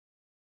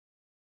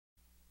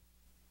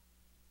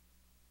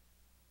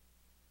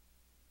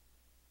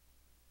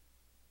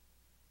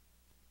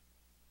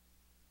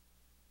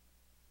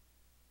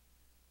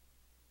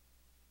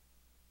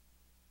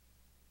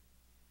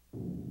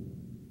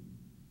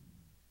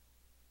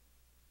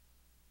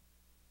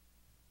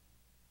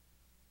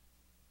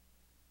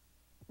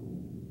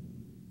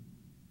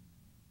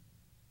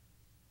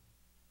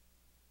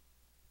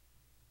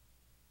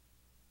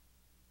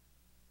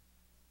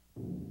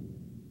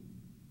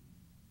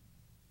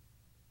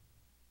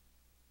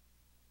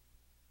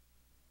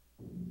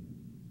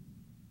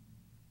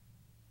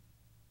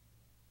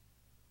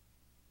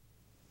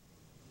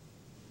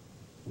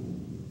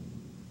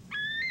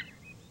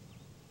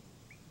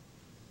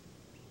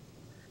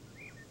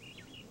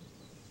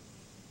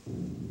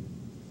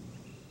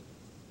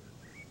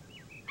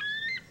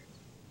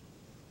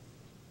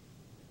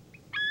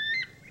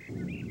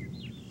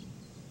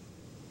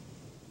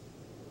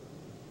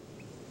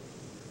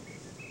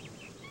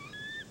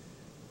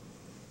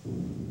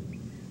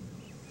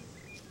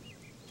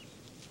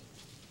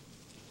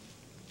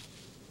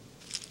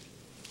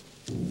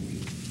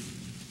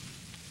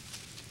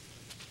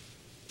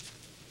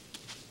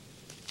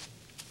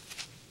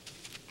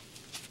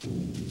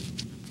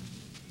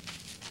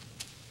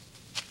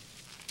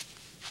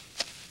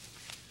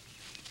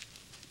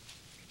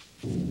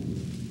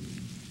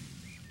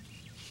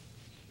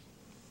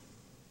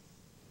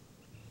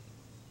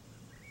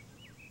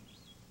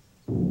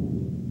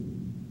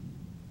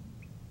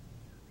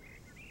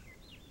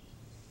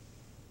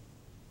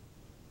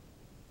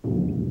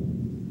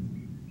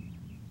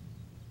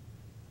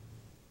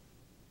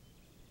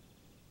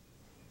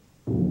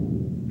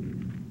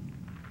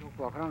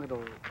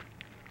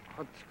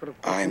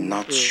I'm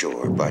not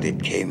sure, but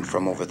it came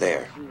from over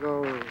there,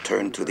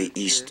 turned to the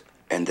east,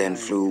 and then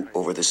flew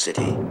over the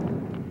city.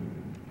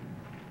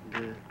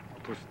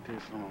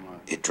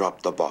 It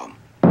dropped the bomb.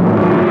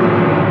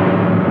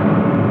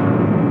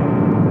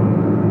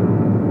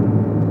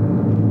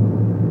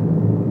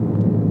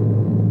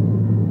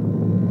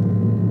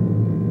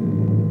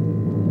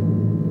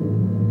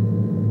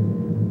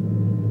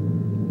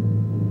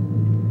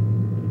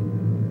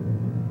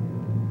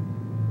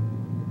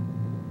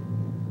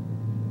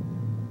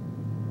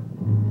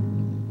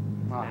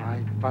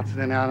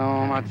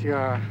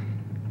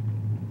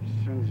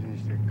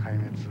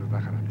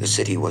 The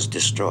city was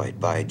destroyed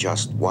by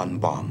just one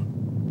bomb.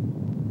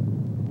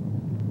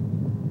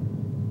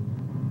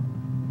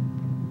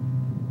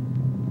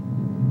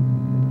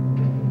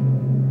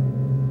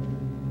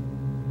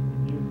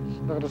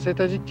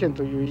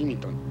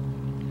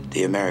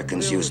 The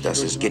Americans used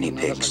us as guinea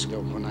pigs.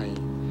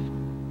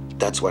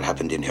 That's what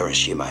happened in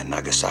Hiroshima and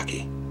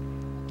Nagasaki.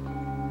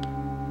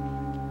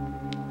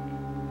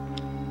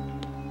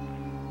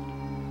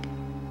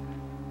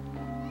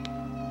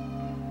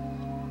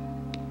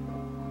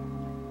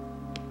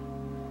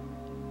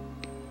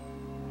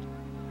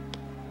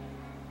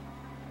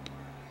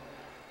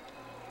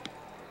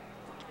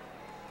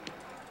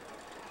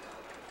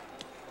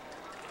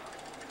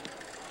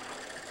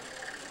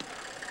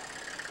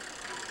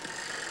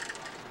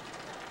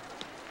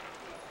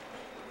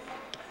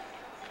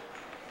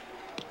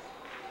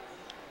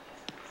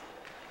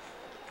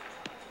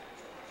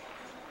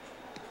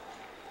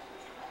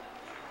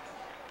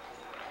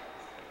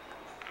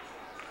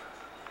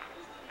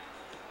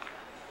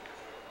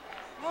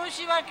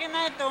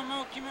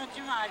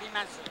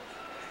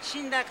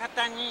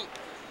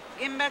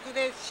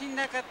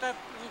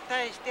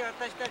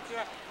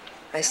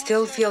 I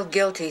still feel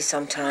guilty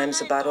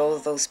sometimes about all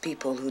those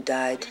people who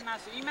died.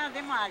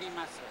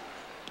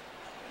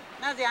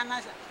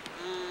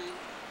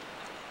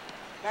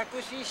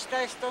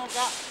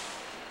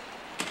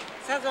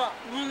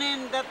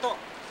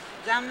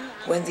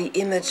 When the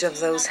image of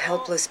those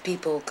helpless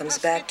people comes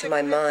back to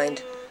my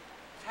mind,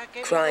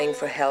 crying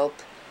for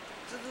help,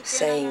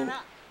 saying,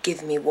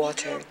 "Give me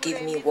water,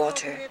 give me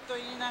water."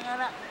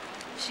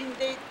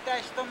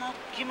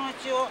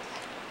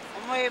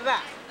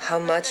 How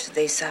much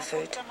they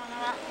suffered.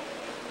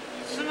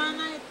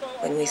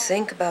 When we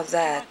think about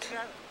that,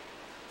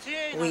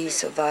 we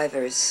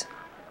survivors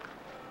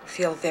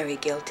feel very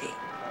guilty.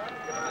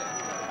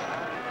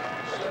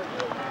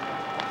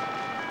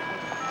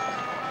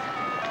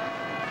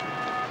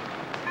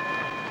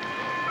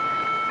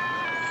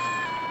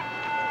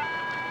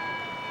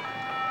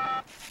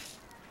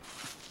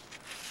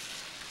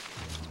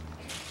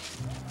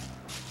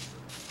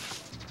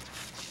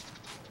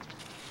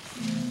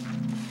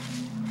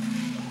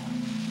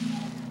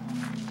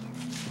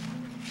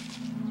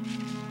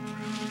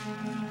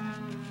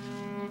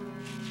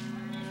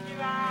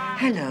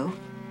 Hello.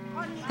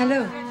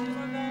 Hello.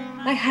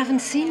 I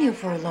haven't seen you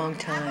for a long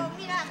time.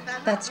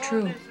 That's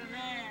true.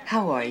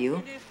 How are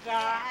you?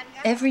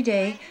 Every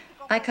day,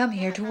 I come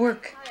here to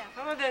work.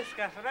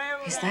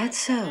 Is that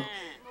so?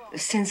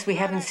 Since we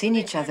haven't seen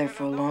each other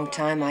for a long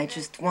time, I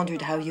just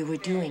wondered how you were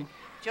doing.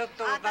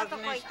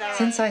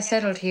 Since I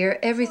settled here,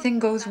 everything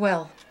goes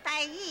well.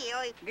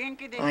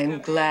 I'm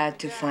glad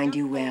to find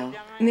you well.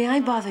 May I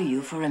bother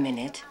you for a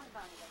minute?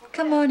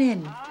 Come on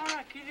in.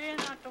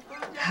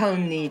 How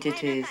neat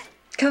it is.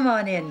 Come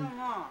on in.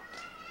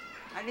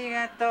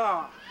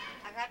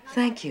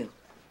 Thank you.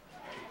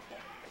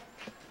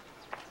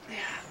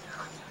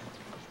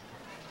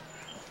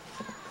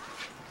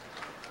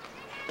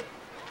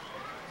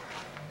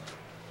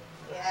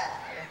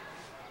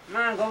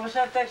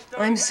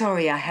 I'm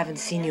sorry I haven't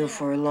seen you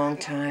for a long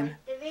time.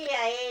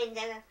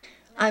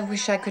 I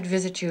wish I could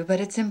visit you, but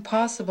it's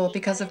impossible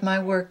because of my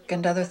work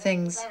and other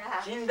things.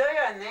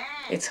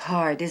 It's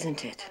hard,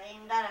 isn't it?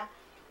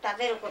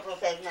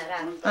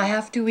 I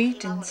have to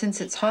eat, and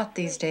since it's hot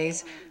these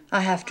days,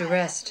 I have to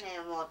rest.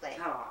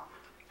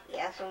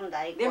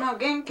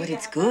 But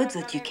it's good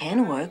that you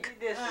can work.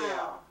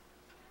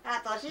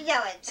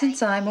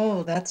 Since I'm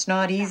old, that's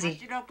not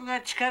easy.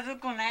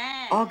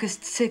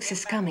 August 6th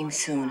is coming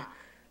soon,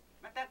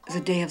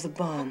 the day of the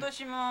bomb.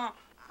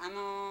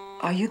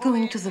 Are you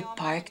going to the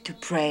park to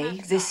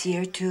pray this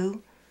year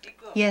too?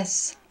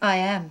 Yes, I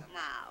am.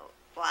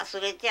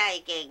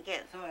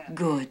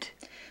 Good.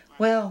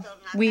 Well,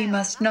 we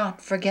must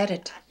not forget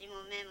it.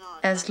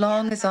 As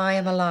long as I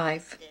am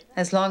alive,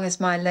 as long as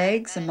my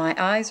legs and my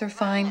eyes are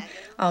fine,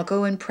 I'll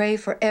go and pray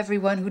for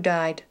everyone who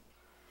died.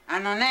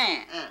 By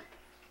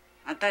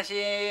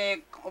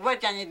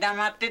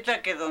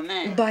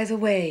the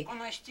way,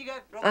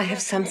 I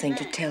have something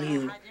to tell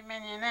you.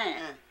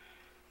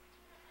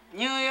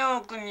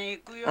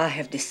 I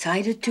have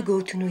decided to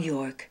go to New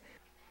York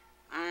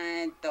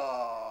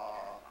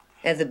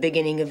at the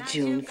beginning of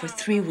June for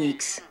 3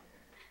 weeks.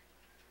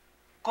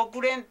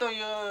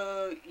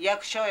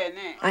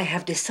 I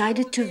have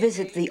decided to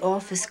visit the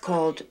office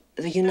called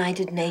the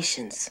United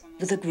Nations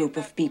with a group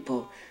of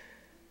people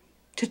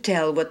to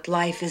tell what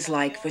life is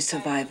like for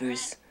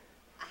survivors.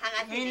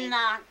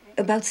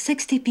 About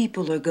 60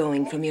 people are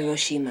going from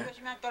Hiroshima.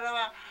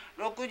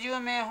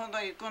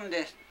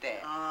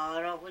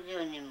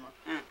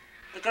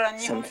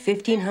 Some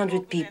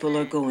 1,500 people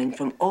are going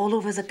from all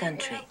over the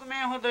country.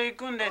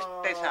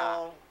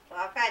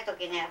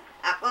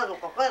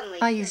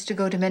 I used to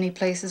go to many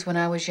places when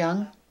I was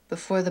young,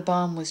 before the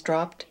bomb was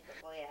dropped.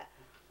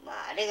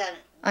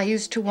 I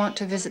used to want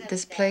to visit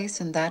this place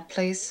and that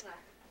place,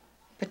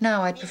 but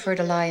now I'd prefer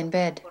to lie in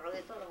bed.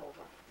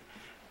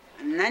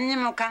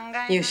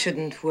 You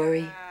shouldn't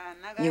worry.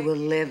 You will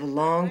live a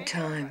long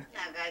time.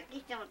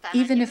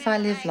 Even if I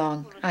live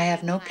long, I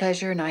have no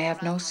pleasure and I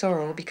have no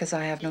sorrow because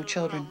I have no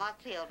children.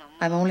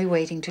 I'm only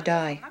waiting to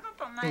die.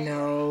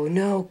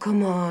 No,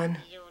 come on.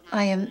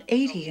 I am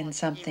 80 and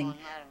something,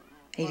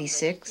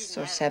 86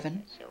 or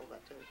 7.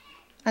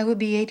 I will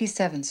be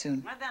 87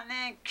 soon.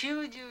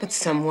 But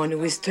someone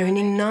who is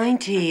turning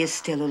 90 is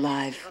still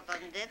alive.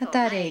 At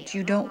that age,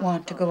 you don't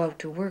want to go out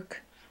to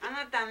work.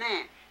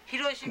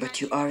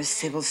 But you are a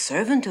civil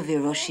servant of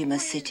Hiroshima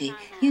City.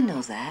 You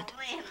know that.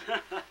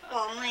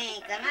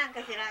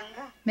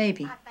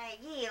 Maybe.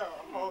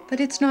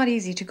 But it's not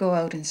easy to go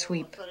out and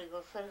sweep.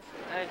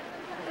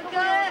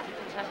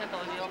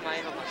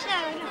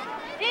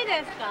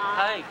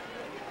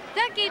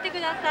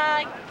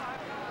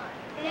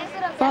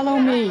 Follow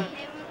me.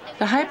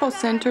 The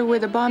hypocenter where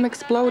the bomb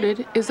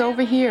exploded is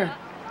over here.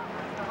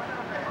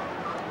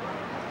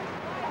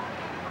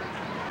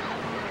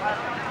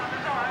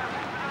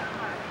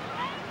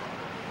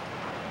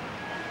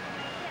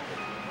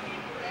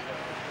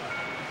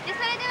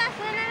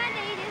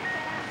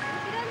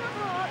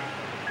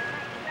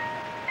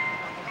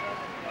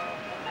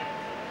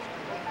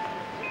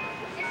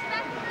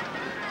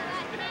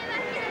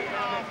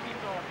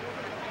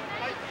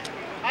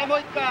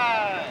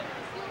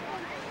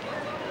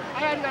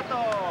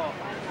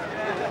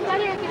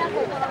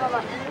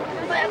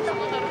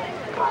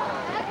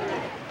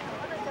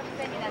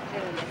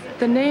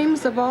 The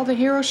names of all the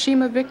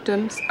Hiroshima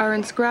victims are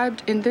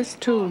inscribed in this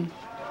tomb.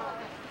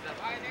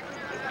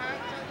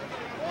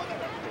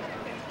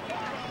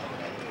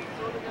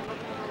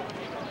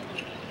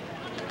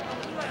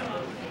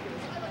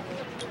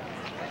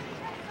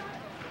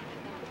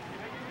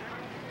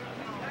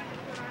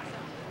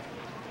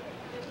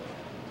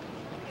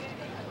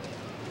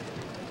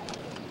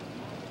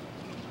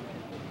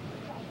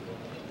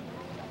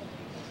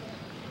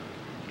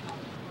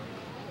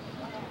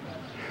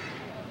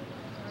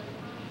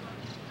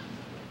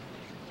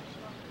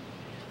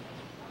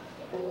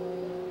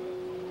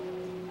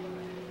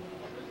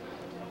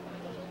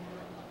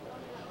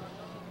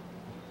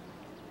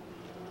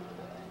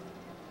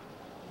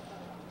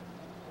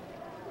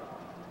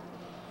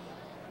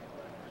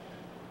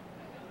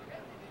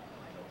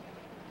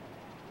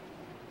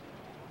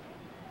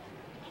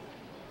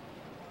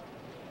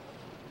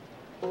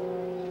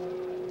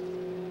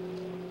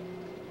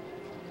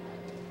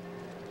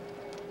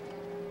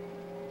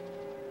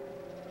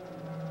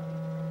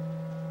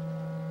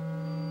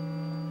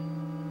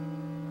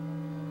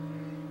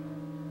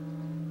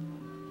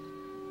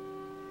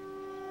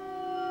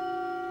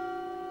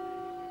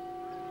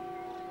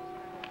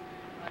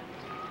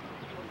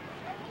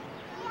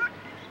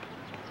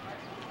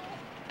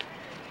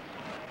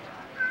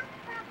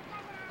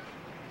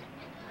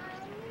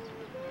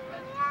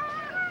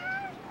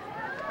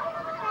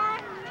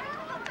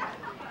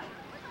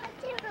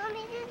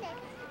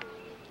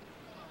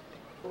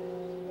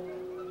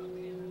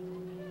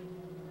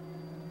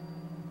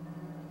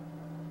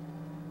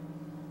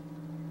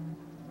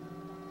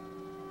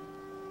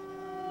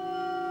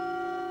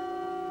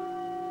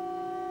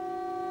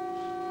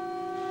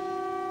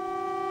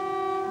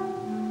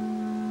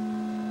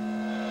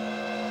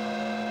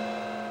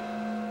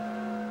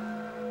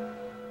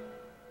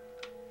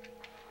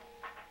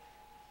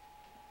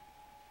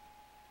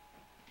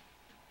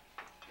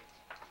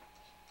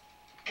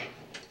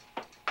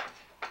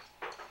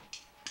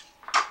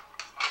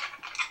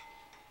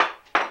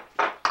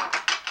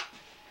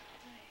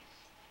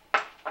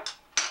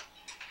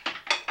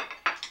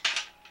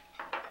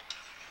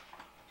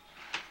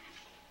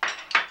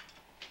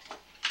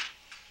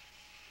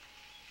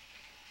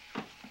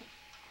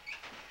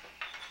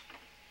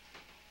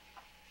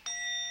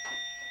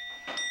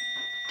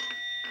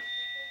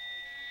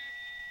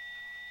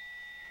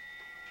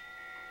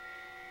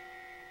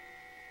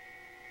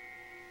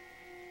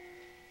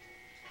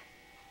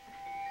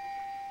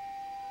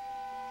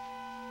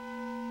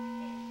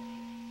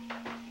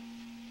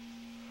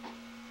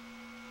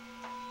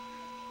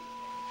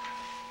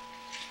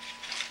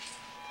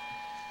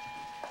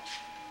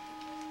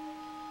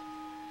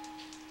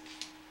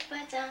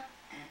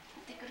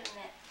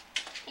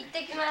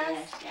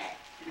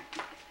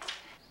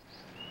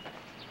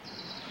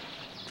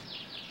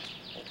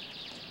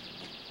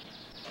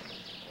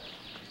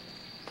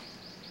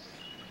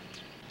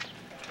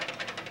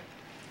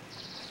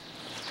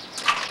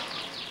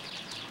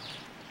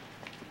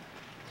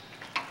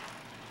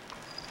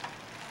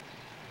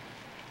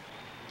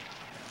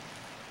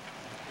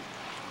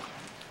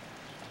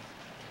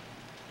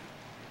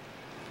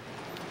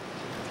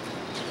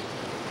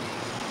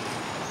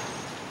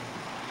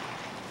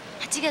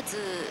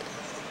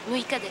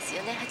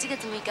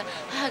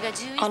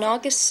 On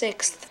August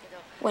 6th,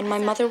 when my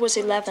mother was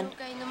 11,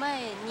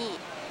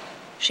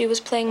 she was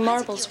playing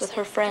marbles with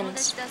her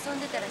friends.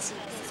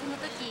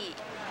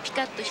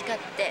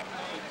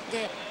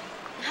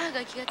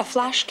 A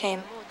flash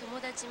came,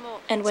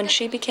 and when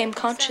she became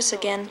conscious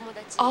again,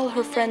 all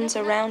her friends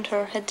around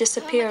her had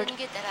disappeared.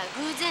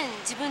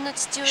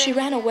 She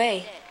ran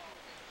away,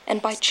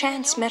 and by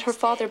chance met her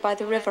father by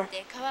the river.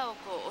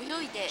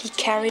 He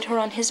carried her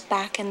on his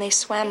back and they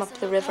swam up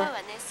the river.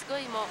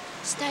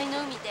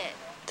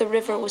 The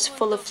river was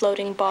full of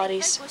floating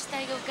bodies,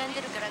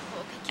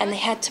 and they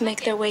had to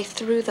make their way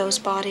through those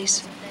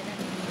bodies.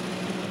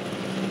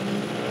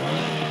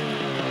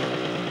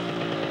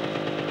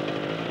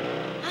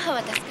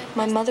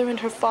 My mother and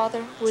her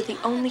father were the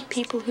only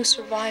people who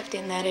survived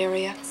in that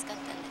area.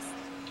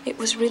 It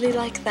was really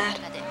like that.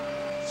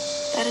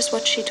 That is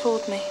what she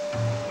told me.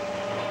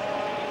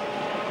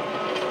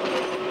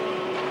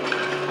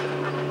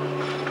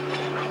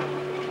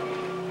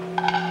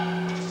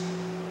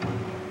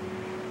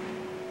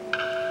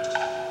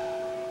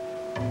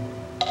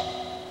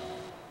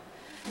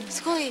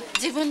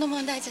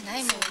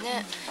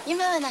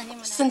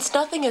 Since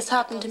nothing has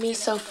happened to me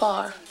so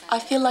far, I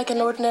feel like an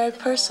ordinary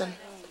person.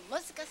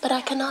 But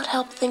I cannot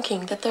help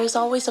thinking that there's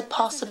always a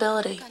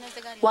possibility,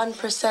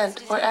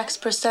 1% or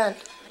X%.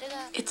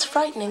 It's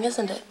frightening,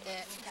 isn't it?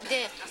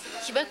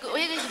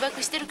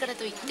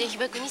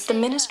 The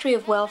Ministry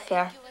of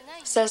Welfare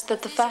says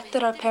that the fact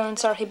that our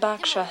parents are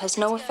hibakusha has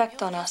no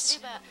effect on us.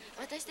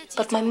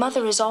 But my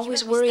mother is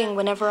always worrying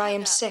whenever I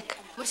am sick,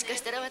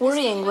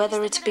 worrying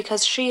whether it's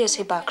because she is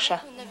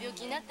hibakusha.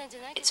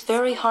 It's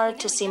very hard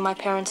to see my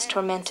parents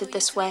tormented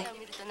this way.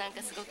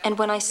 And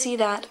when I see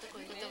that,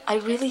 I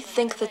really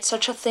think that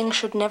such a thing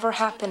should never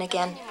happen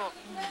again.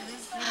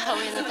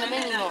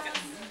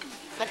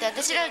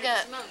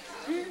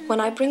 When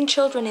I bring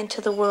children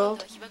into the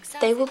world,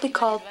 they will be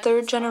called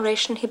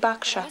third-generation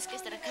hibakusha.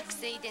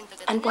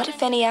 And what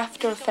if any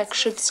after effects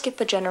should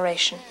skip a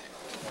generation?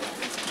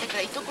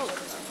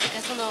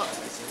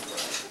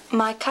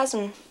 My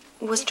cousin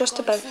was just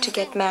about to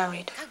get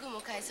married.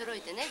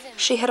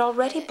 She had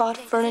already bought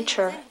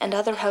furniture and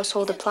other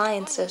household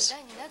appliances.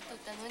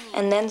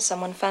 And then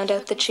someone found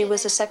out that she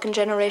was a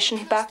second-generation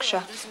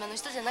hibakusha.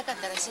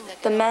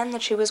 The man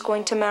that she was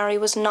going to marry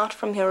was not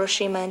from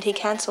Hiroshima, and he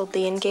cancelled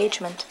the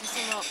engagement.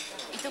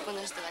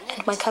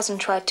 And my cousin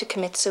tried to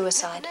commit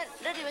suicide.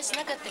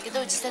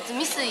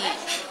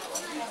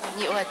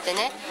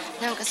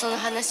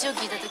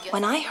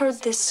 When I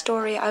heard this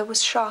story, I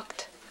was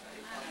shocked.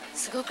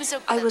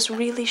 I was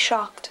really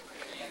shocked.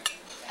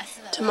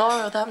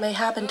 Tomorrow that may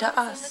happen to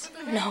us.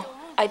 No,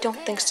 I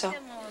don't think so.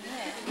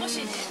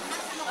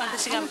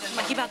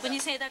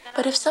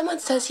 But if someone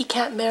says he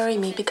can't marry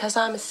me because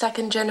I'm a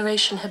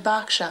second-generation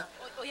hibakusha,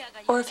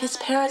 or if his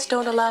parents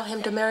don't allow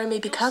him to marry me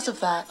because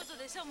of that,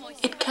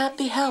 it can't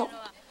be helped.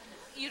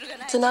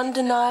 It's an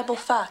undeniable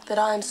fact that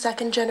I am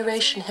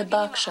second-generation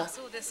hibakusha.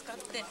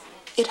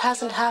 It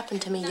hasn't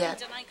happened to me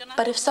yet,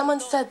 but if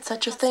someone said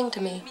such a thing to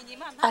me,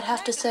 I'd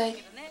have to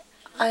say,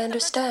 I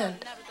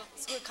understand.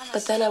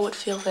 But then I would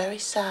feel very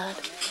sad.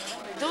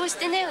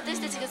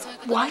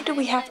 Why do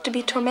we have to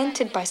be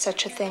tormented by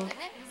such a thing?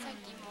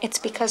 It's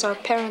because our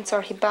parents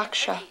are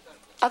hibakusha.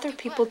 Other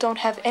people don't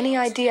have any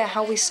idea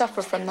how we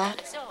suffer from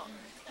that.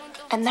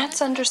 And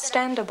that's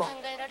understandable.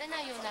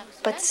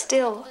 But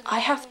still, I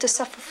have to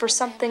suffer for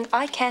something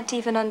I can't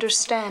even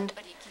understand.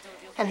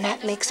 And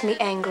that makes me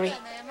angry.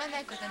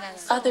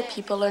 Other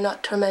people are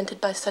not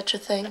tormented by such a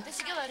thing.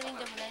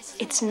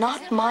 It's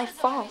not my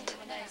fault.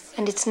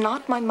 And it's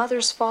not my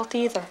mother's fault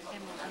either.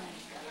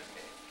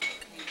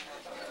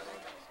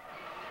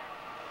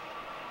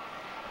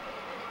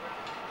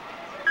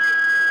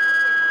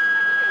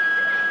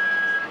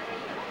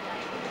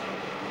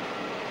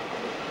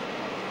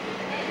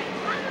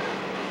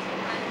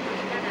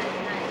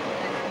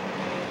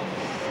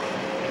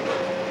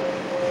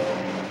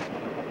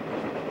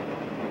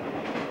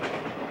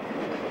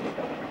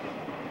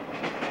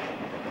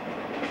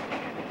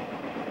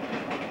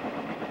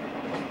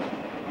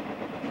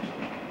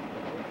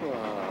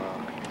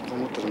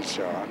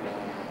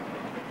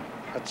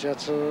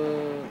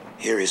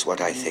 Here is what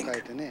I think.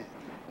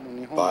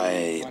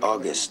 By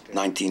August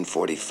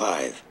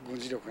 1945,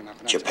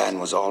 Japan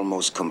was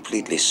almost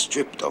completely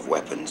stripped of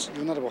weapons.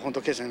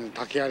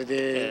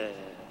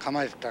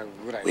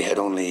 We had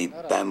only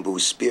bamboo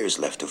spears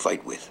left to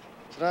fight with.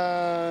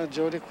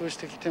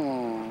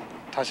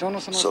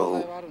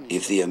 So,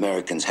 if the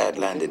Americans had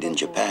landed in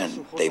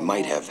Japan, they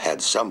might have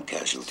had some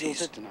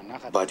casualties.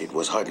 But it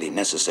was hardly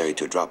necessary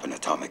to drop an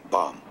atomic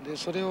bomb.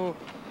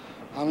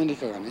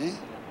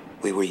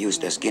 We were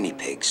used as guinea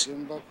pigs.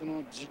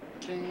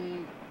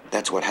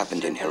 That's what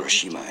happened in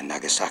Hiroshima and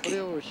Nagasaki.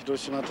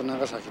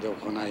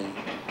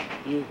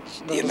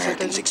 The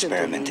Americans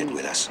experimented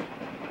with us.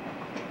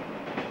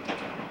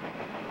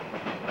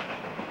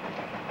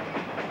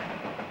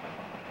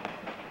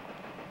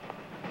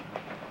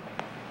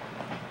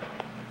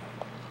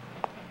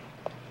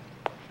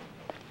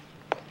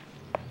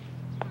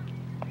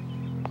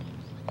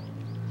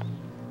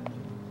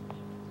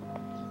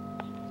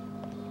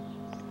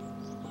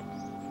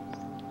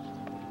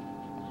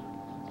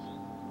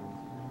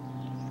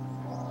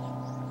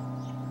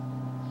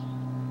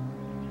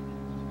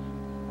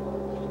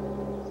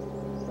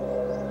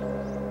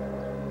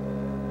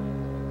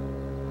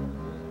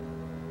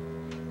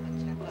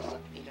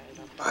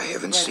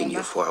 haven't seen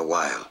you for a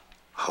while.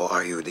 How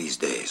are you these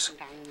days?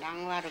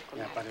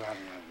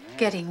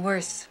 Getting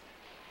worse.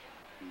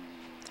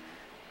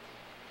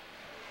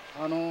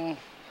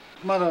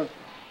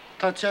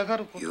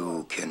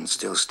 You can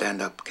still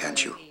stand up,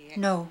 can't you?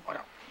 No.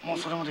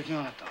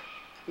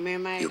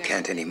 You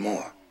can't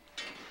anymore.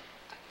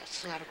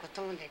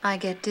 I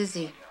get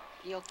dizzy.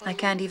 I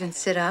can't even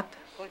sit up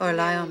or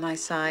lie on my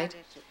side.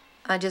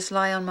 I just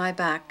lie on my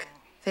back,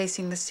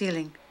 facing the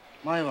ceiling.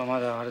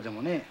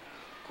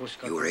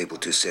 You were able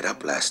to sit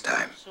up last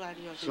time.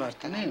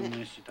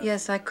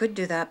 Yes, I could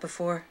do that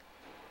before.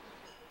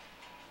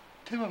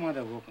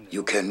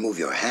 You can move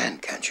your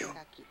hand, can't you?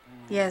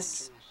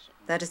 Yes,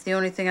 that is the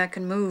only thing I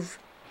can move.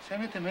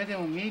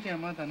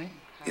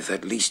 If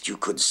at least you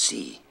could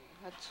see.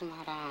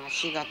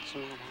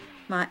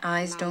 My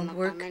eyes don't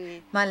work.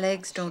 My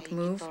legs don't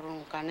move.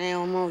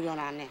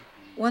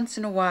 Once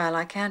in a while,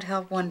 I can't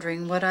help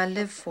wondering what I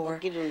live for.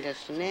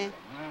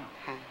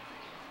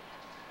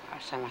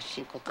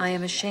 I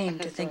am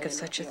ashamed to think of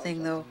such a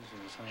thing, though.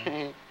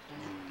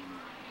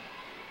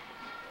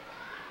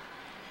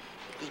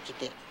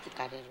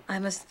 I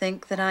must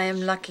think that I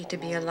am lucky to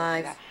be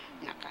alive.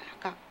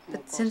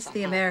 But since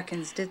the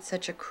Americans did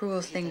such a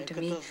cruel thing to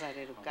me,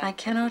 I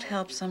cannot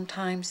help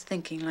sometimes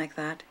thinking like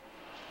that.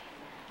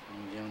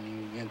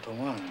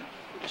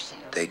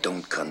 They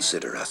don't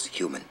consider us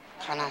human.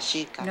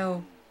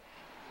 No.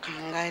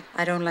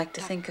 I don't like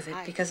to think of it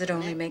because it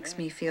only makes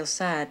me feel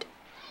sad.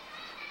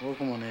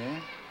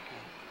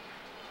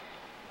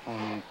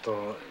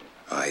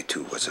 I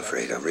too was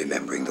afraid of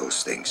remembering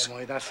those things.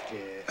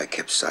 I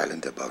kept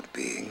silent about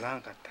being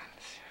a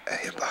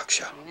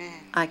hibakusha.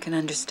 I can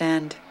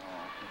understand.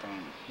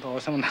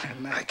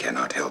 I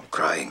cannot help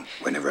crying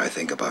whenever I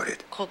think about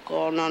it.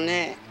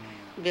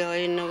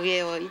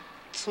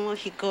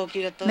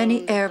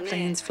 Many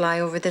airplanes fly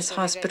over this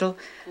hospital.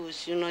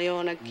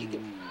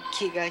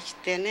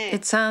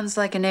 It sounds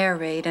like an air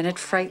raid and it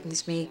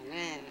frightens me.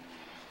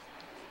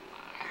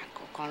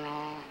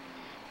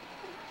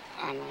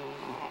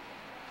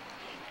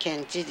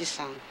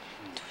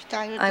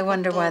 I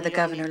wonder why the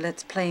governor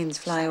lets planes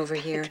fly over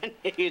here.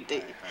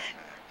 It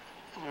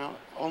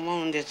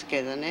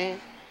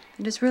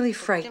is really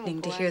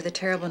frightening to hear the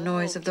terrible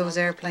noise of those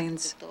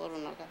airplanes.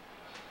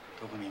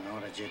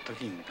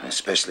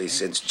 Especially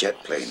since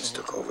jet planes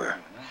took over.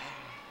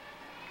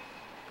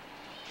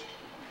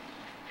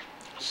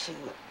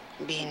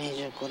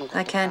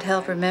 I can't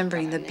help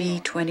remembering the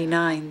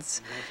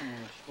B-29s.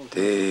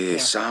 The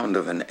sound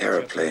of an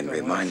airplane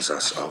reminds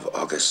us of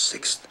August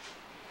 6th.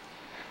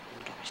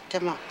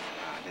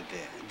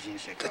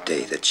 The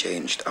day that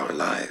changed our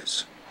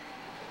lives.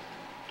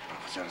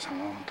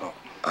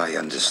 I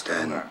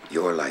understand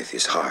your life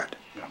is hard,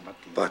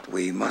 but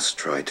we must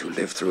try to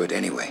live through it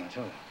anyway.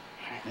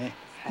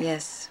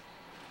 Yes.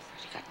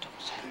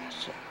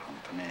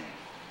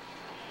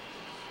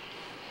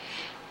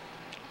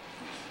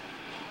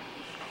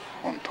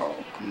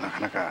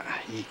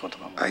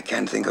 I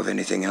can't think of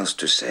anything else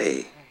to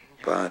say,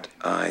 but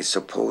I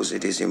suppose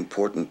it is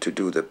important to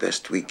do the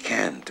best we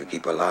can to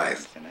keep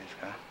alive.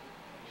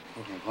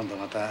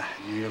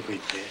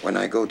 When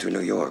I go to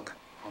New York,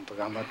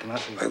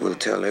 I will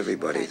tell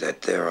everybody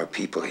that there are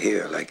people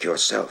here like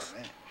yourself.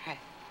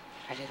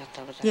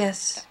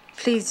 Yes,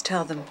 please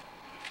tell them.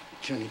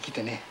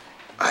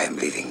 I am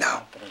leaving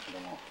now.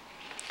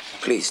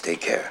 Please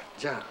take care.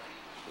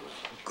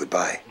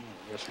 Goodbye.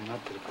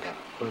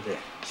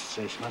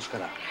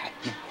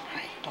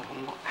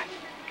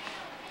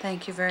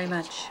 Thank you very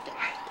much.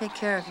 Take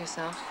care of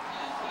yourself.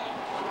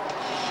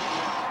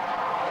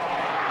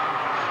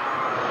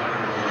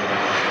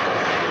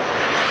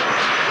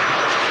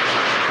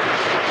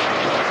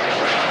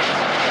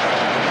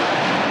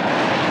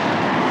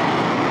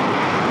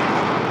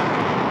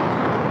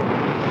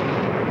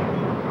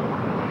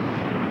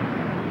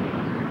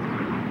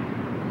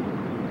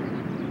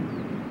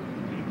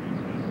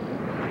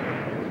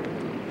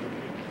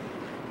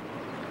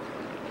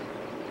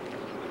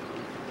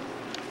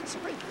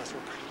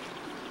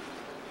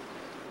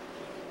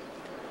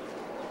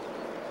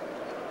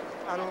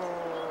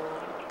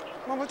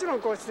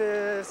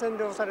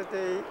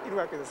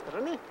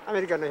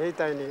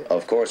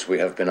 Of course, we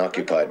have been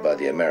occupied by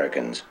the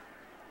Americans,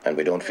 and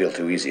we don't feel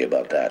too easy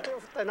about that.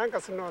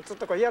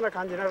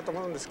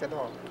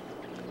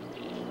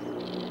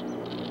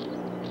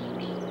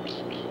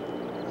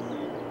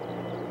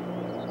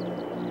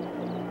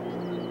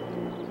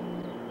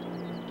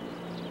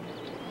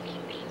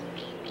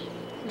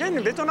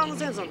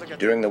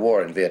 During the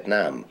war in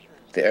Vietnam,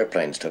 the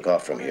airplanes took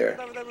off from here,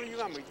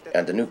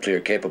 and the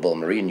nuclear-capable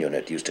Marine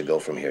unit used to go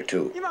from here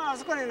too.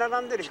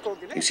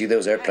 You see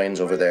those airplanes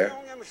over there?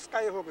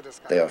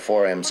 They are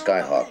 4M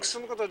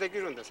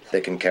Skyhawks.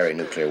 They can carry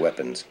nuclear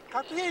weapons.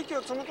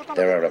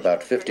 There are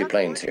about 50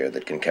 planes here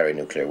that can carry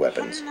nuclear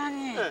weapons.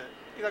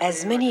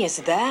 As many as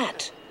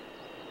that?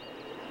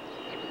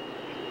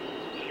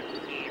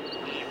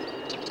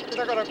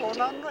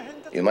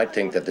 You might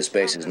think that the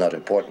space is not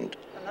important,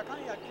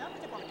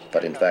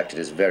 but in fact it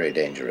is very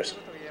dangerous.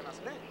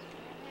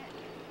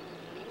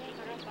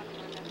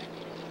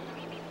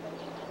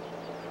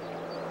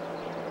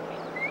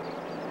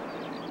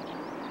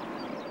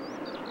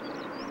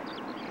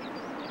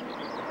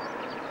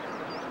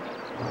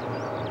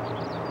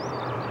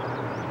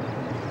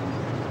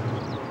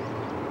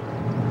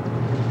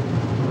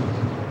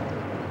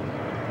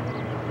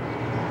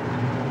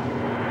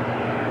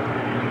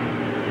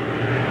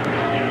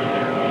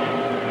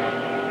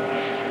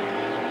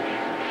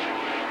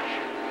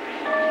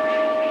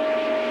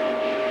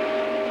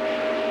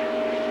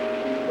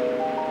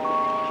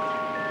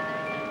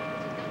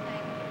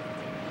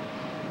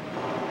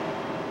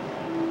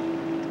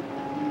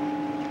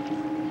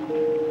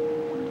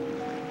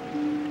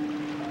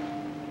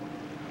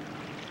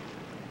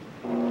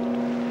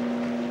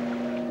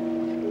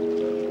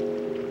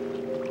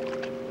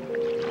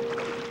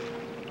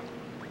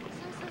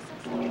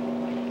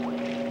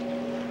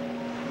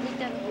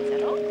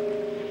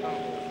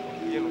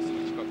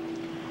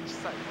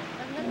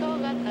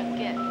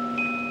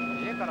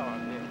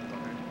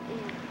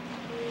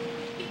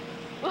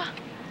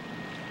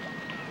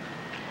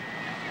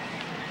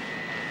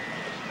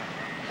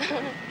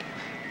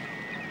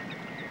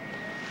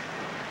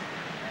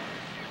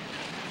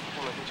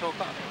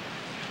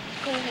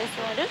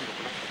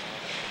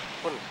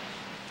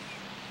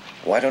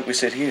 Why don't we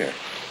sit here?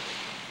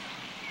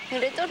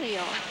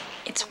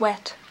 It's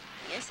wet.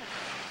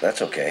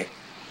 That's okay.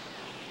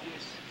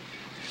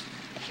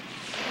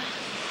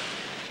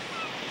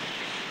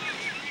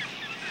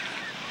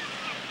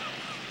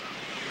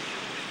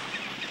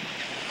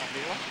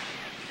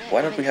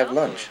 Why don't we have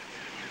lunch?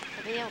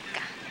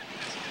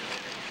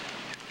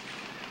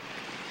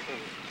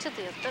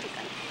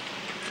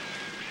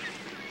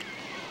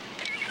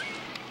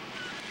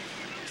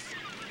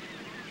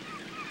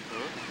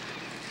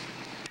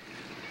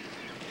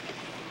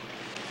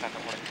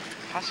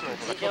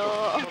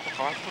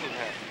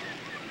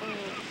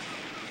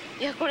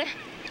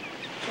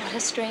 What a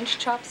strange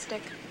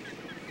chopstick.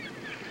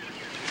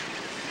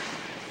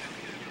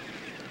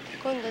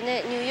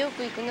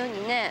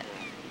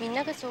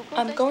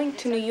 I'm going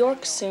to New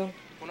York soon.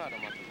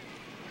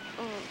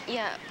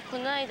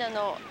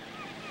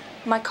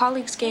 My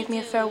colleagues gave me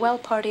a farewell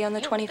party on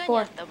the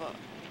 24th.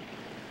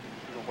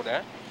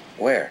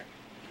 Where?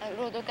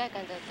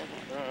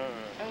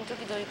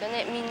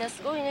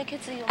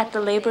 At the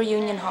Labor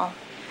Union Hall.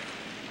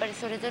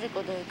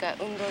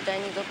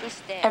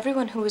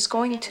 Everyone who is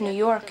going to New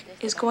York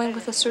is going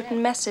with a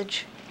certain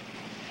message.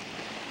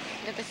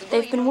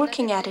 They've been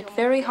working at it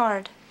very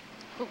hard.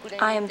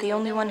 I am the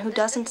only one who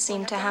doesn't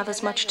seem to have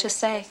as much to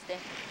say.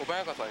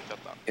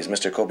 Is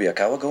Mr.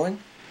 Kobayakawa going?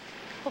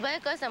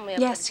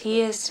 Yes,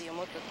 he is.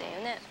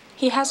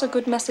 He has a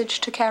good message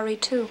to carry,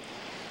 too.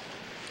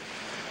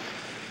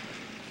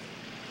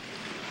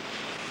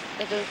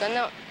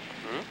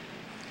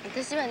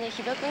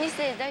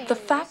 The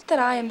fact that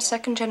I am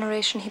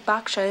second-generation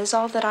Hibakusha is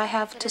all that I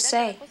have to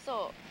say.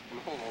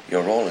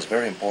 Your role is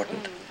very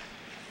important.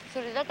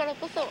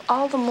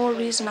 All the more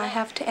reason I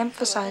have to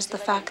emphasize the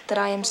fact that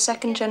I am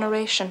second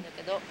generation.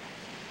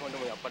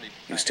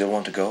 You still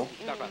want to go?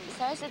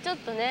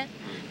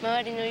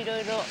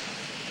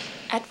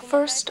 At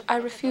first, I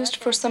refused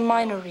for some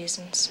minor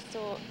reasons.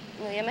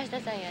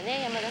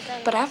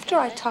 But after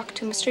I talked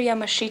to Mr.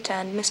 Yamashita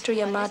and Mr.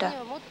 Yamada,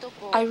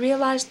 I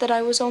realized that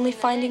I was only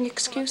finding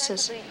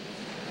excuses.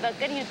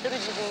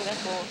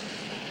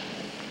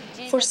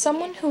 For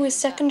someone who is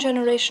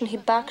second-generation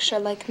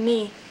Hibakusha like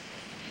me,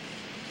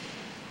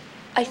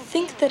 I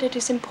think that it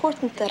is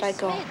important that I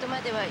go,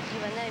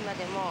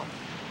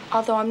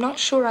 although I'm not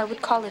sure I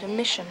would call it a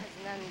mission.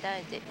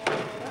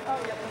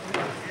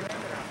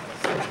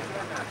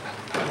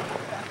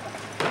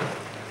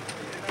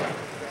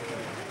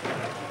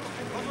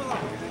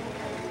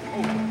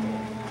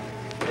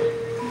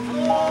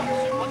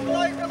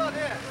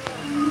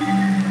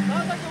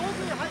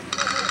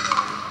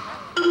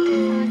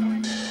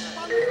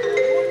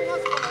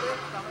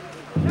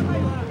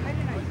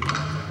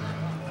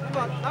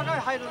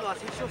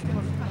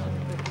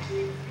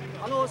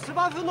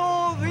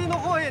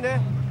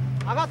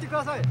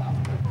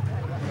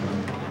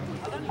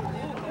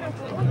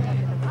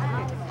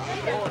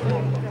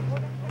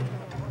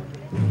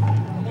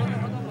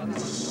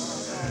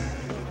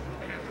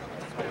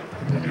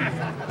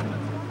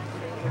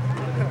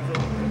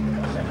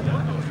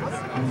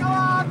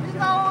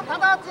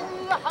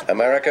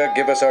 America,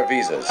 give us our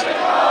visas.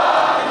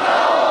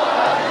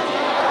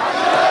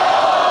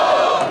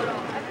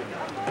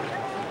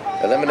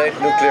 Eliminate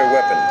nuclear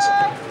weapons.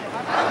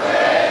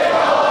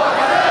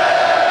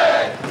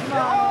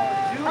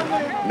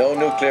 No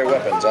nuclear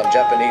weapons on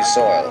Japanese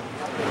soil.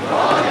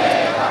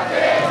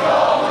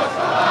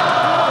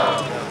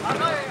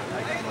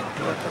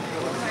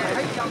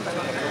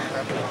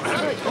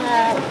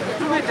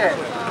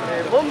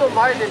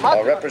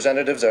 Our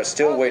representatives are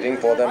still waiting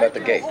for them at the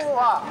gate.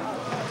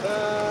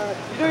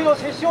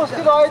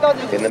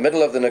 In the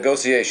middle of the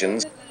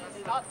negotiations,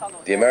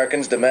 the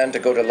Americans demand to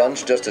go to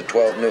lunch just at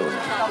 12 noon.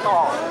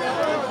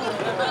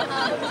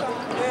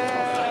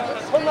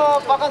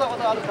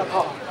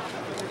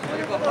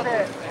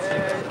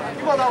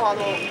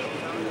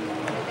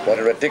 What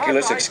a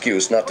ridiculous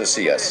excuse not to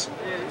see us.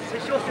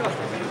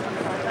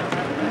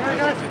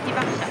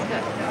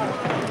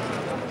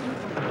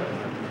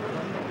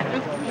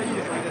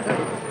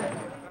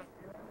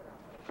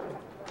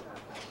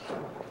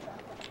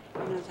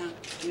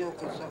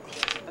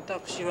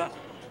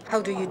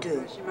 How do you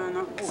do?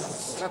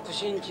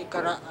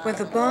 When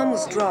the bomb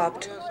was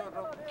dropped,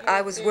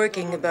 I was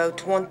working about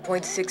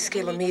 1.6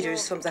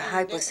 kilometers from the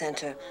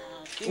hypocenter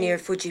near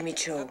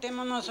Fujimicho.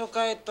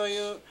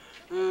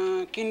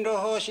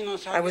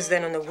 I was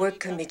then on the work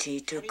committee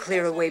to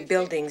clear away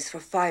buildings for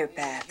fire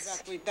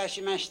paths.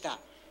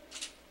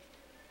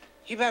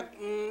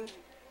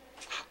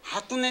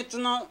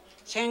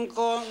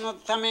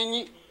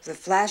 The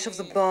flash of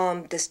the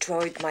bomb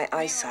destroyed my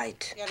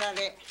eyesight.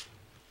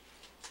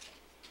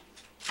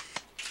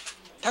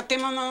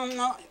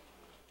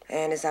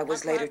 And as I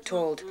was later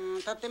told,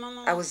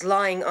 I was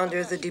lying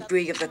under the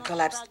debris of the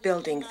collapsed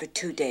building for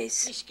 2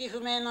 days,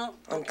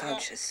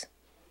 unconscious.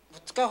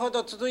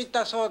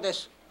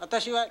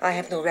 I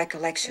have no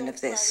recollection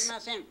of this.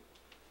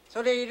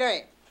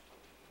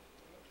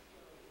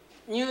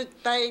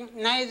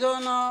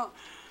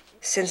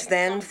 Since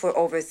then, for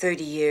over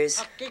 30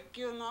 years,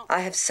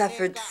 I have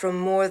suffered from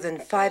more than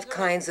 5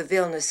 kinds of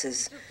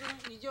illnesses,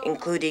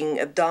 including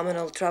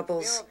abdominal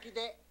troubles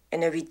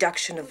and a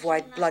reduction of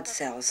white blood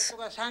cells.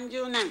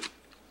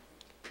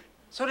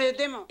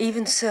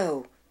 Even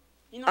so,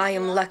 I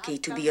am lucky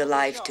to be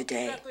alive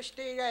today,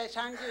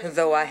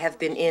 though I have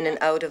been in and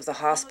out of the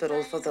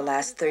hospital for the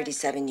last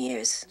 37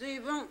 years.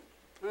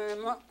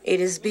 It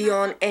is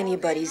beyond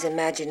anybody's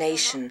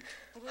imagination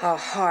how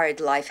hard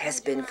life has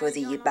been for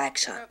the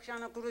Hibakusha.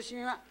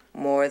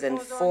 More than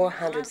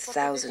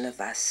 400,000 of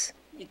us.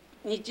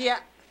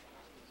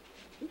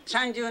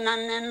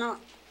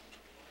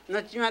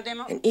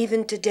 And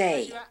even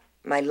today,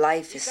 my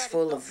life is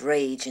full of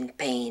rage and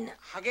pain.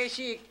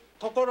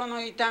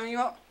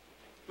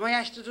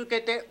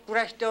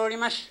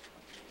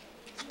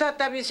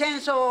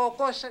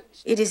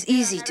 It is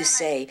easy to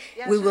say,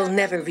 we will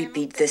never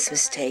repeat this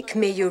mistake.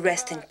 May you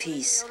rest in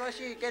peace.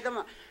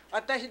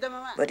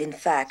 But in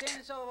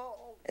fact,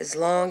 as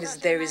long as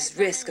there is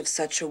risk of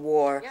such a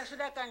war,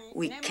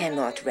 we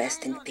cannot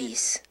rest in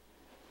peace.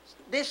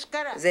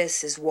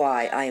 This is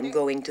why I am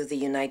going to the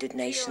United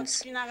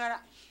Nations,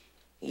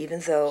 even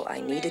though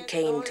I need a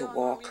cane to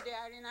walk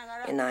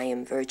and I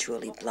am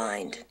virtually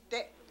blind.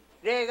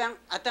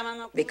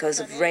 Because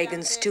of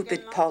Reagan's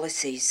stupid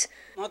policies,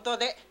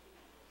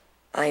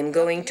 I am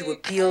going to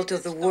appeal to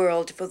the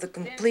world for the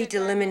complete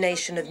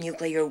elimination of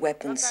nuclear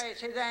weapons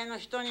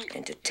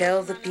and to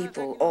tell the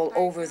people all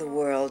over the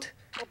world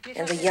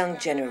and the young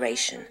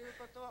generation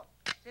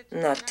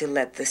not to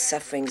let the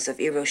sufferings of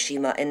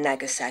Hiroshima and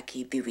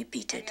Nagasaki be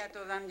repeated.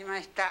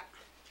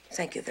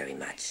 Thank you very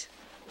much.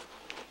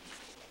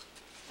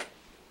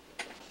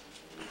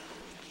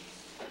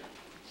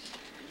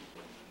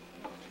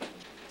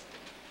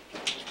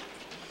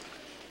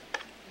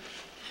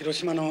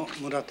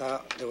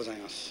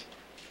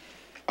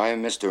 I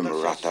am Mr.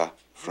 Murata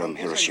from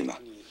Hiroshima.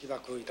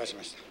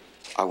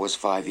 I was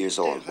 5 years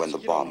old when the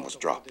bomb was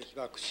dropped.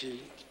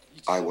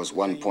 I was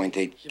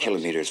 1.8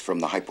 kilometers from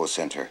the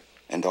hypocenter,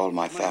 and all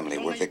my family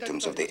were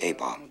victims of the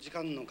A-bomb.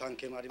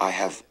 I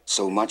have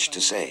so much to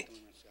say,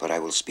 but I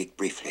will speak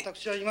briefly.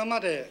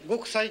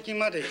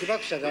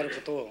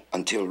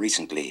 Until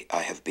recently,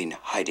 I have been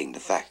hiding the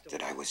fact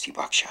that I was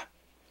Hibakusha.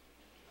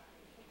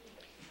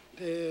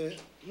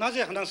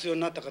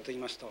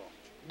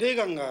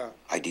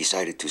 I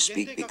decided to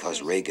speak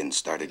because Reagan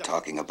started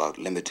talking about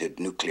limited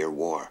nuclear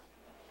war.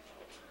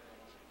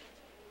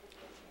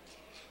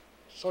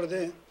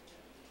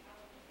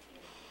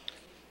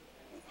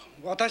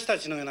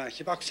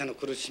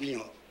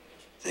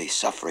 The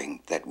suffering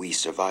that we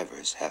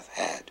survivors have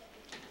had.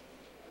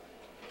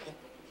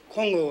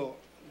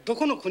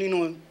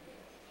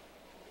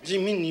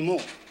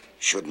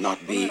 Should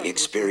not be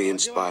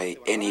experienced by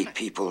any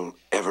people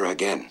ever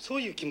again.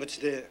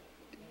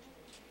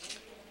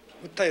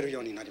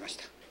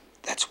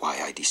 That's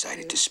why I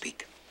decided to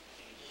speak.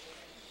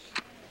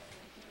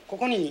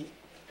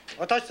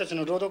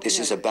 This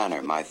is a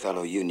banner my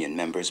fellow union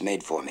members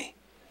made for me.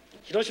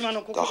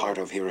 The heart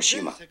of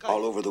Hiroshima,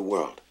 all over the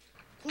world.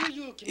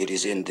 It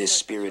is in this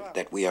spirit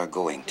that we are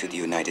going to the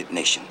United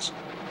Nations.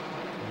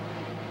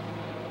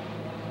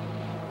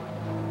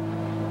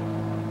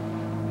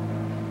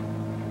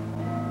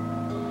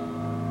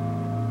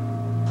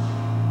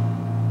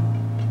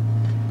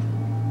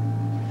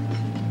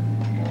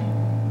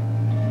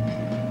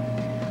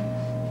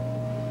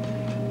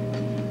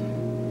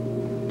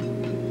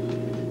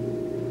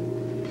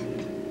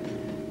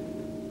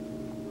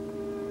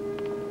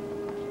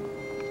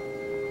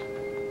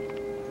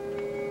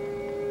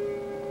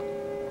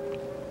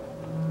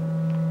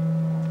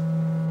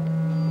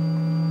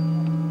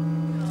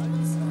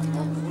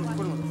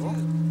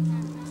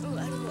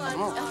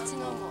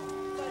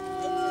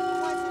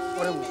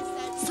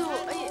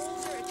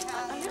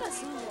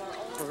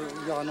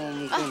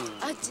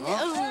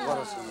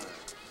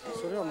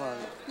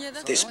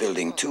 This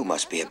building too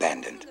must be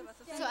abandoned.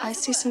 I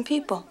see some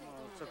people.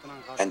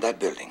 And that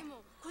building.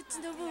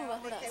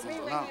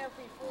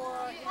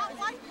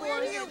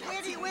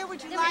 Where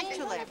would you like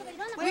to live?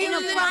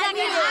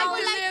 I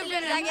would live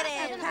in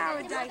a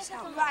paradise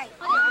house. Right.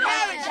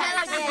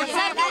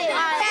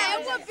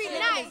 It would be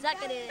nice.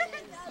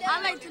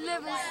 I like to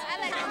live in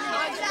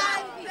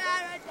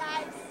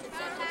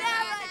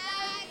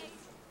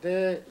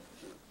paradise.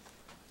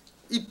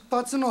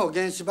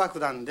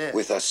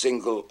 With a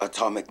single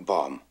atomic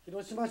bomb,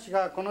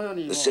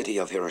 the city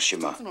of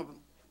Hiroshima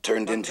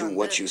turned into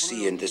what you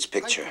see in this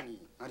picture,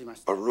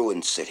 a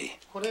ruined city.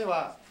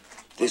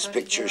 This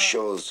picture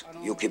shows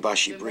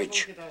Yukibashi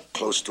Bridge,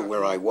 close to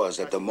where I was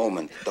at the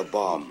moment the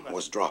bomb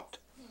was dropped.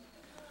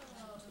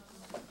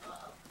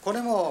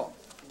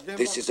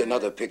 This is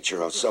another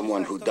picture of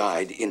someone who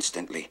died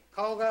instantly.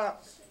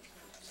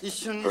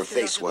 Her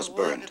face was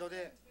burned.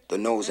 The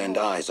nose and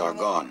eyes are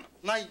gone.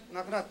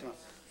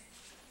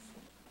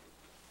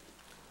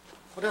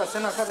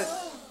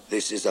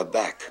 This is a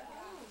back.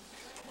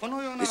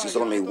 This is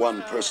only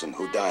one person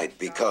who died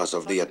because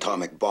of the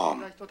atomic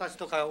bomb.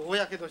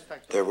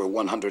 There were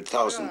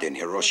 100,000 in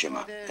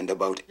Hiroshima and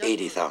about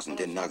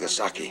 80,000 in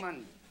Nagasaki.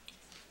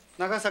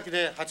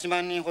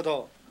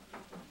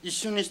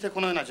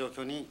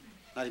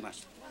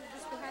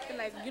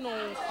 Like,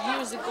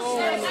 years ago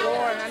in the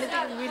war, and I didn't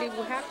think it really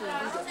would happen.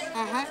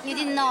 You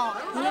didn't know?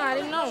 No, I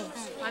didn't know.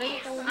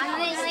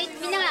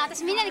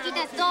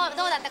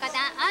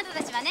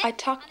 I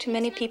talked to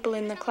many people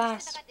in the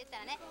class,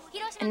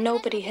 and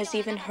nobody has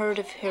even heard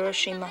of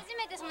Hiroshima.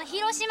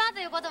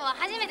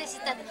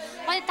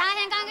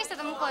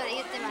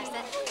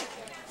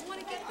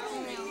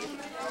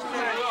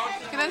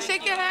 Can I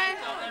shake your hand?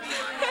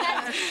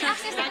 Was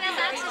it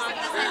nice?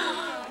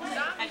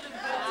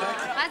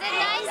 Was it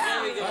nice?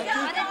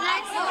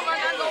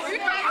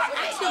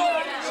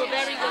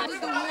 Very good.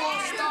 The war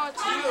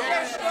starts here.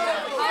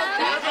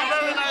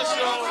 Very nice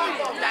show.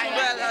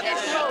 Is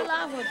she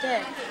alive or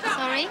dead?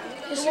 Sorry?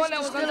 The one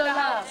that was under the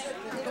house.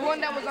 The one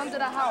that was under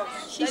the house.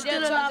 She's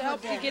still alive to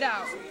help you get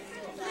out.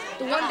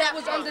 The one that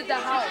was under the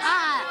house.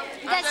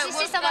 That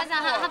sister was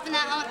happened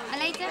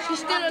later? She's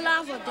still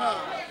alive or dead?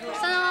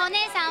 そのお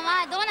姉さん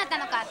はどうなった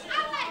のか?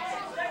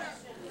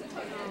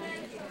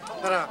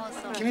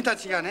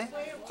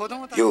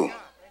 You,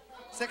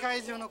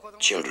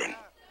 children.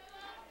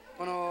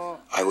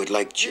 I would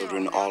like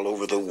children all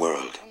over the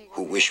world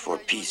who wish for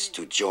peace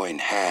to join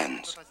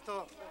hands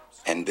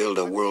and build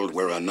a world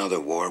where another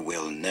war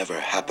will never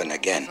happen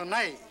again.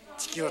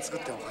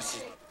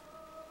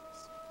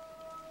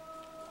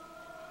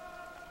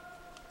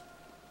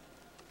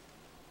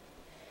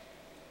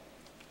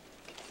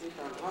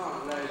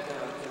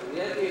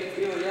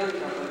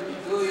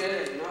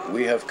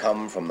 We have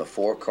come from the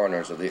four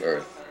corners of the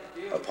earth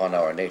upon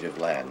our native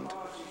land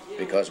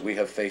because we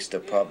have faced a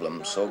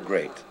problem so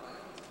great,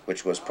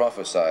 which was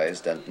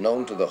prophesied and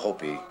known to the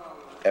Hopi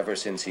ever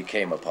since he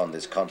came upon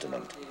this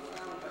continent.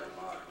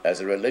 As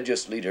a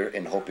religious leader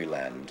in Hopi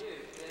land,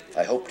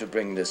 I hope to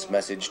bring this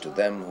message to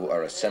them who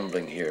are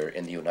assembling here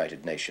in the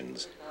United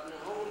Nations.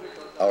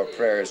 Our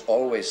prayers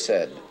always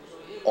said,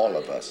 all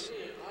of us,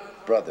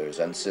 brothers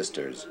and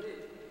sisters,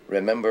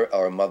 remember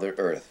our Mother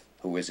Earth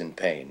who is in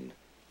pain.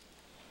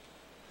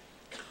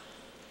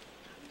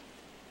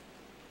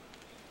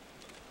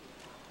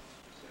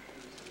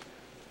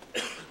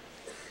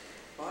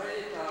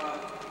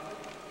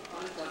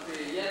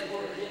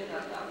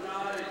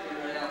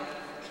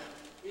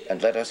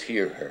 And let us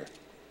hear her,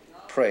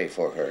 pray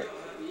for her,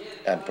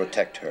 and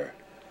protect her.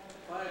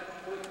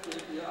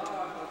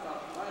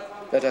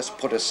 Let us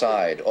put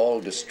aside all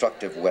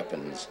destructive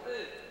weapons.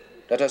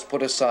 Let us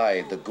put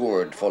aside the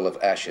gourd full of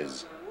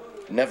ashes,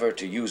 never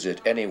to use it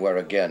anywhere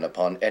again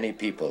upon any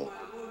people,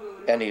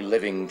 any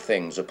living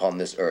things upon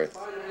this earth.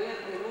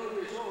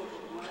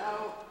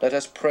 Let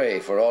us pray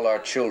for all our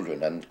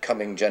children and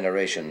coming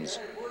generations,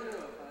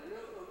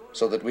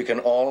 so that we can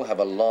all have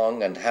a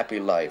long and happy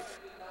life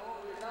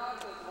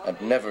and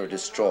never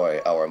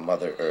destroy our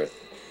Mother Earth.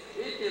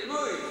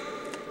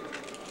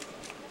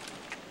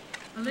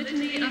 A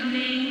litany of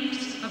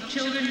names of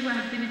children who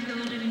have been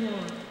killed in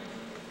war.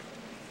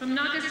 From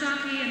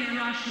Nagasaki and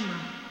Hiroshima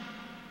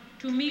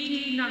to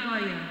Miki,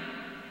 Nagoya,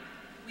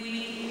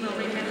 we will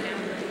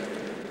remember.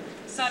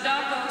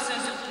 Sadako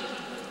Suzuki,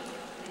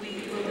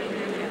 we will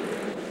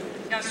remember.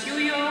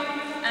 Yasuyo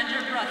and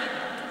her brother,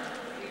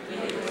 we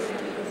will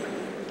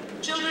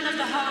remember. Children of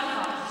the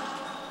Holocaust,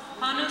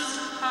 Hannes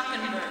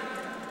Hockenberg,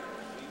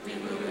 we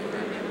will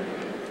remember.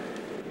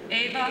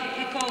 Eva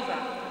Hikova,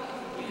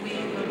 we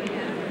will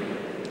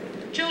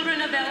remember.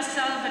 Children of El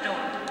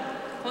Salvador,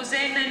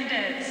 Jose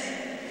Mendez,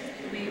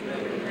 we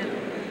will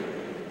remember.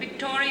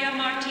 Victoria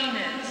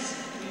Martinez,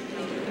 we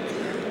will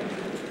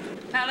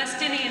remember.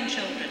 Palestinian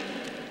children,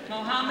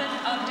 Mohammed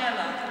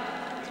Abdallah,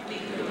 we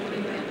will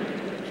remember.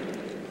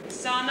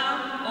 Sana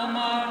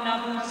Omar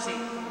Nabulsi,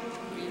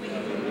 we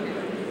will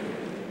remember.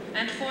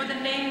 And for the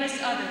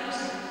nameless others,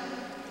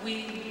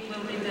 we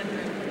will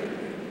remember.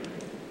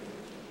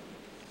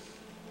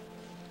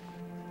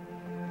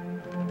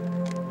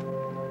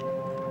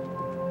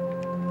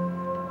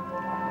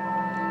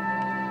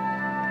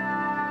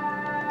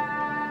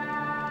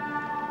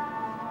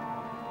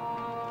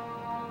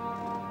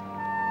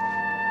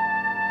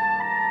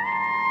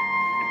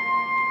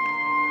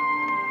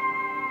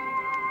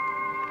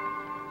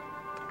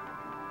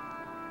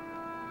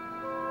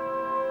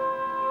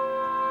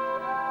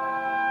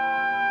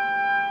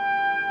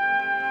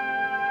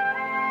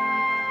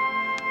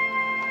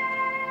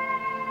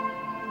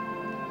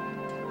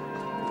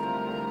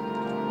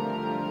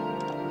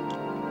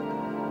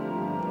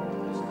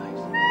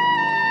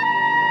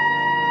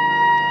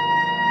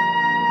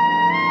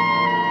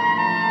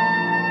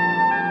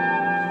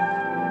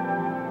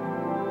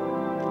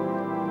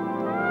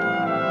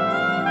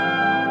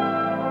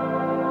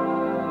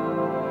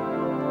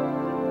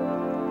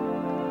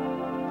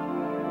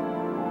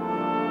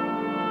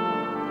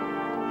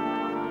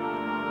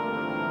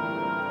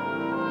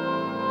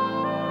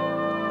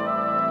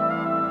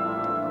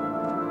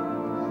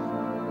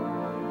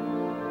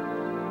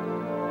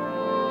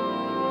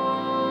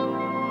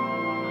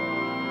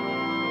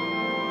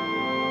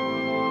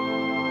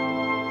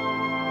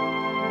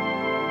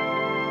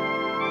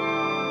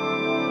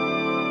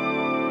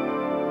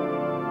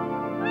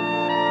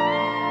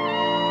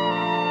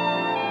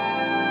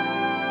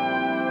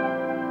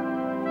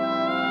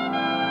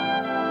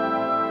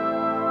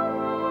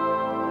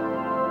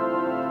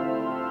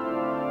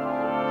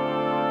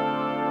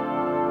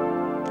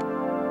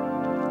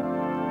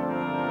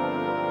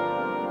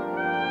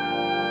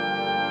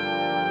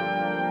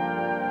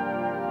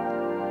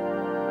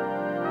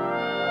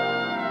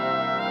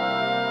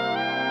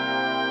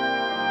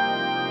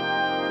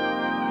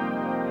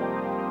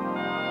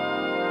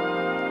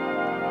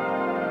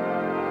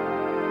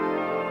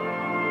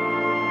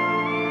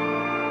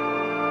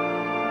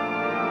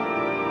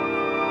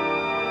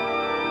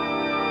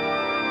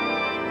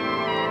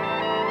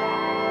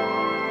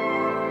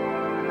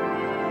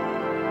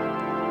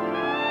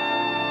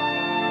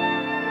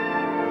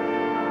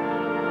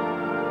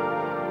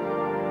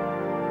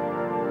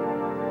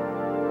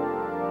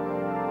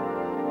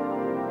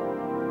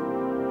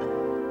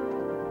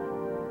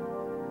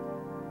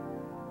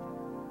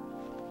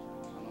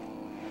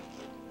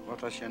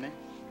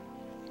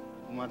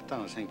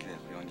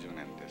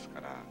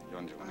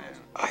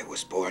 I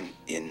was born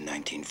in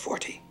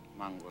 1940.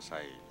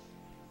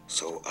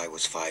 So I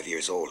was 5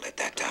 years old at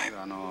that time.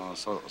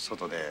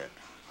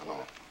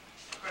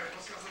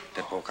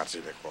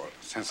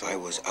 I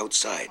was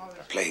outside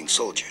playing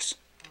soldiers.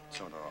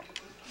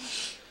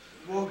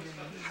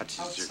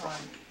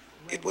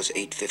 It was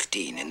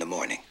 8:15 in the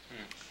morning.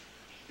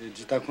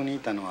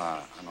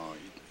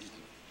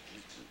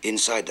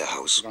 Inside the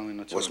house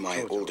was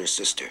my older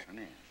sister.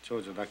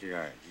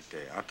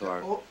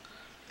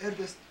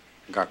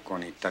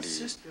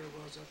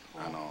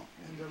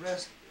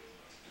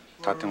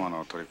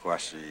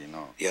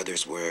 The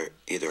others were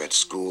either at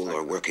school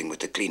or working with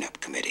the cleanup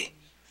committee.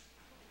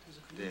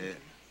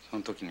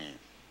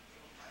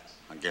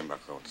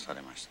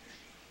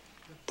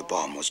 The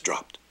bomb was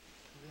dropped.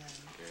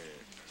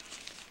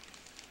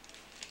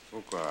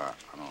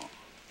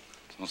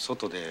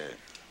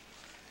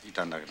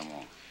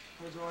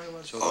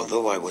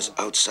 Although I was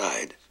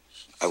outside,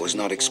 I was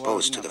not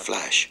exposed to the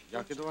flash,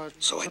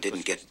 so I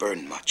didn't get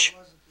burned much.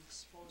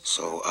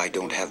 So I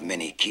don't have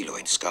many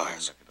keloid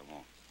scars.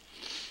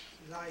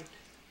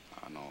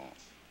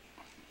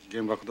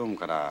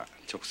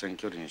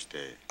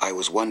 I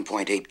was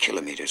 1.8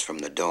 kilometers from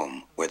the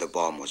dome where the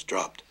bomb was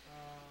dropped.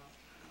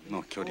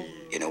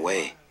 In a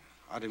way,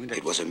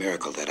 it was a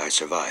miracle that I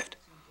survived.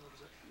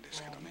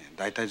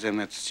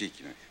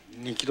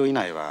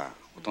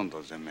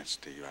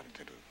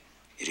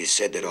 It is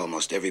said that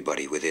almost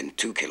everybody within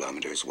 2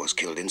 kilometers was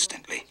killed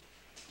instantly.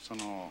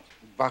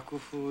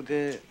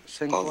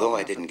 Although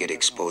I didn't get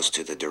exposed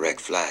to the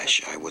direct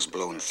flash, I was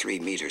blown 3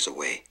 meters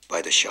away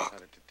by the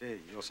shock.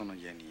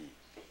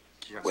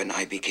 When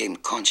I became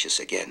conscious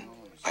again,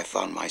 I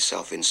found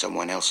myself in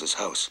someone else's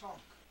house.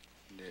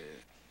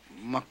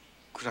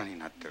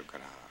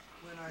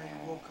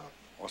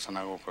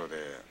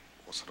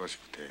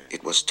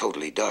 It was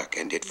totally dark,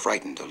 and it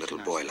frightened a little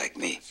boy like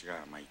me.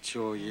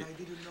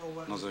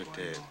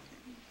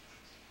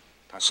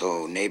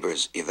 So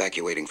neighbors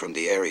evacuating from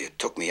the area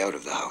took me out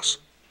of the house.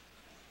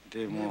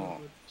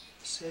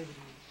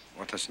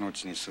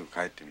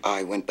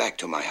 I went back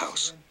to my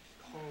house.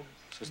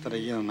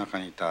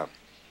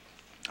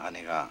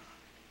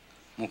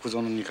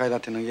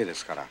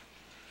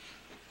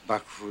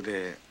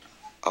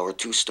 Our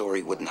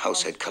 2-story wooden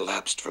house had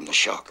collapsed from the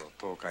shock.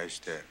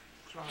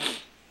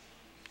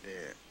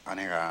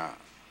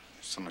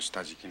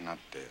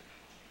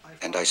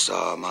 And I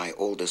saw my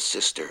oldest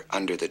sister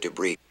under the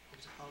debris,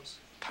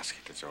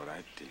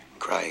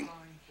 crying,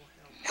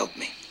 "Help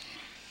me."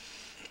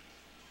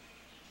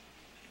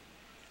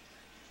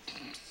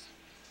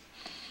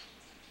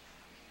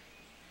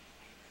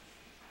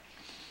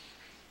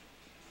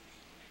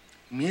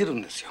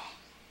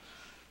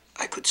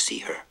 I could see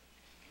her.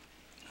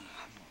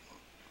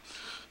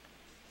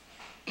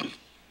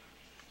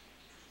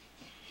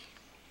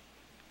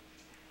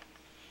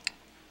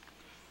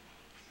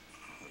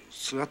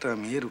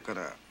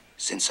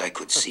 Since I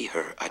could see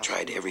her, I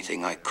tried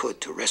everything I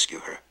could to rescue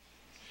her.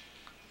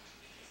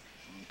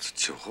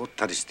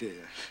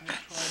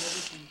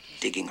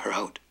 Digging her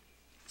out.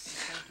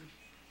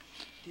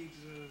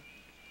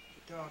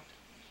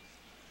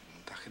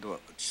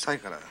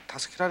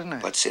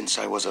 But since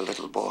I was a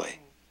little boy,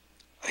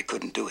 I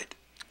couldn't do it.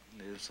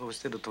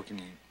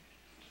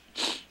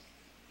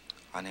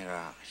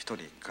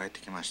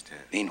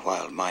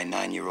 Meanwhile, my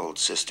 9-year-old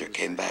sister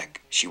came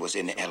back. She was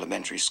in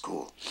elementary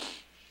school.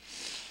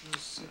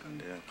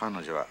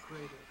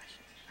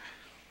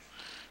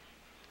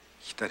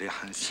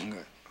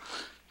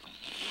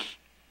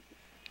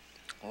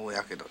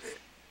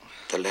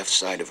 The left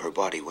side of her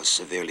body was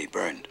severely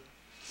burned.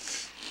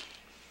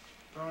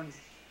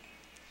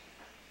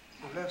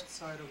 The left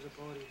side of the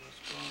body was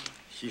burned.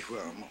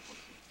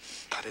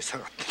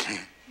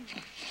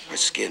 Her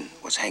skin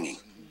was hanging.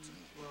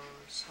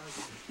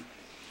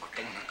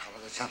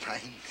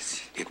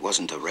 It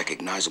wasn't a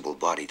recognizable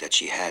body that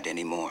she had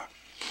anymore.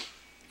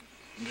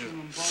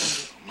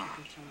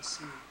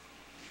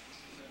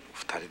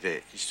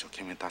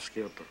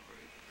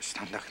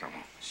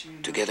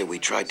 Together we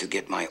tried to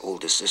get my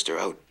oldest sister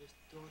out.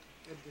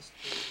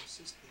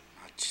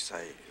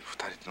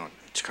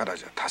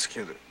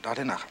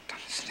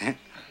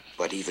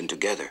 But even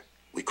together,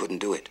 we couldn't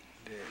do it.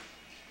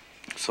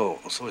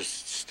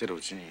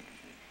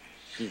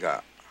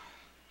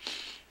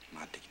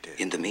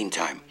 In the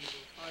meantime,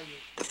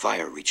 the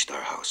fire reached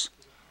our house.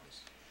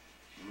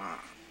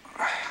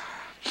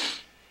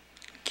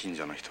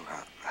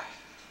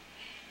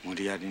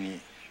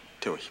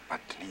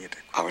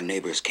 Our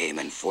neighbors came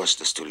and forced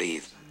us to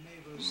leave.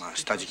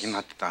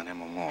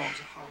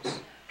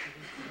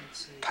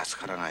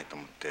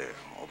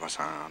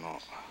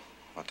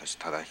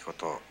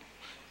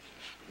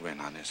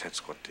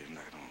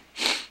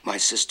 My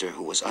sister,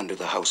 who was under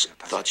the house,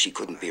 thought she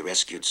couldn't be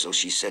rescued, so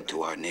she said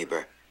to our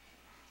neighbor,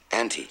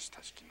 "Auntie,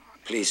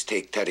 please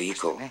take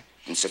Tarihiko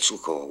and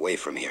Setsuko away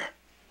from here."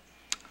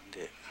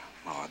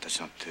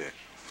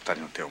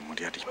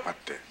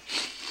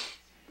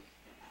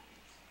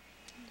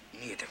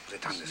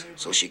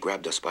 So she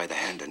grabbed us by the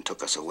hand and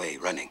took us away,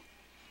 running,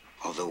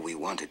 although we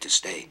wanted to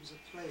stay.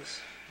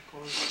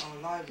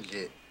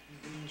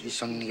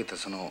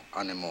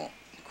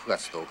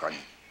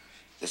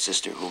 The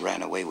sister who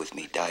ran away with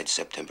me died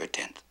September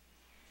 10th.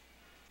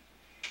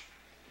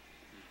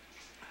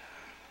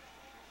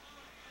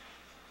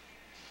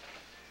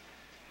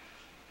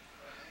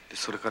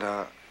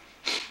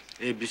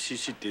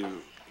 ABCC っていう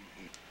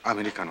ア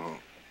メリカの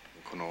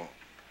この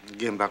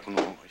原爆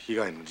の被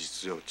害の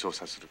実情を調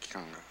査する機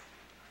関が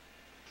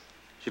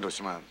広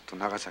島と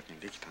長崎に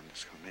できたんで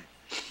すけどね。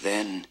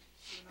Then,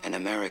 an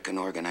American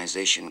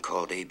organization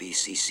called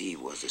ABCC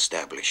was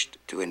established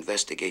to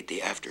investigate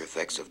the after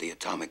effects of the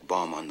atomic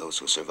bomb on those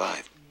who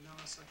survived.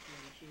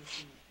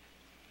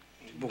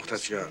 僕た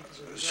ちが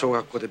小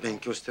学校で勉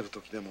強してる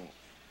時でも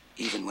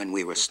Even when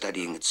we were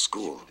studying at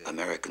school,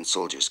 American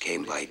soldiers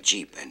came by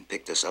jeep and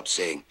picked us up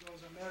saying,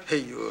 Hey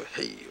you,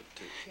 hey you.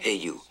 Hey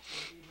you.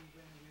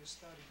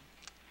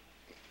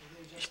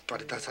 引っ張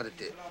り出され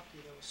て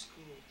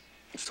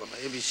その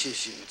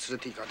ABCC に連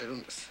れて行かれる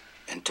んです。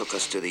And took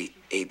us to the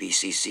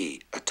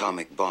ABCC,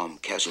 Atomic Bomb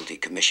Casualty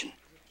Commission.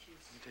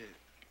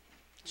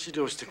 治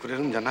療してくれ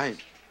るんじゃない。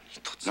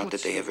 Not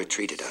that they ever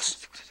treated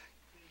us.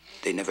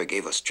 They never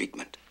gave us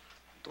treatment.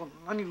 どん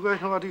なに具合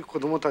の悪い子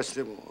供たち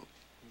でも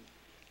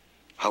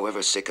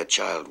However sick a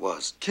child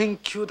was, 研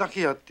究だ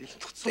けやって一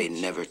つ they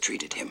never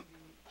treated him.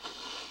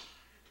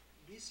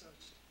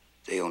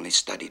 They only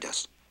studied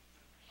us.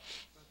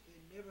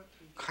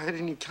 帰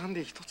りにキャン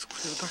ディー一つく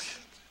れるだけ。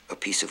 A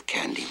piece of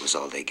candy was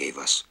all they gave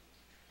us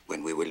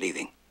when we were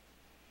leaving.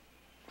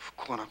 不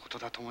幸なこと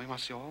だと思いま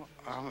すよ。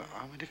ア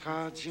メリ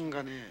カ人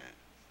がね、やっ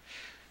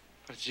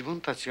ぱり自分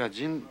たちが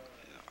人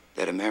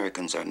That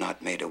Americans are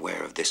not made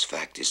aware of this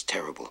fact is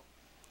terrible.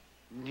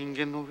 人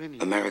間の上に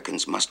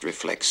Americans must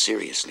reflect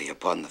seriously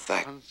upon the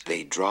fact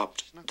they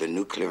dropped the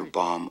nuclear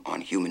bomb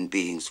on human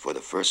beings for the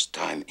first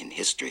time in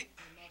history.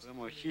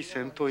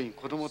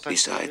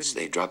 Besides,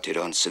 they dropped it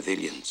on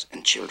civilians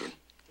and children.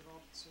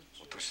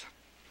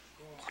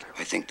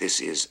 I think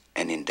this is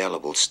an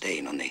indelible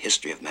stain on the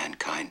history of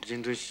mankind.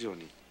 人類史上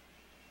に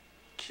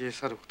消え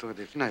去ることが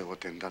できない汚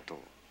点だと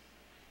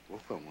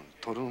僕は思う。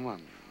トルーマン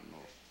の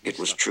It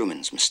was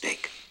Truman's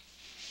mistake.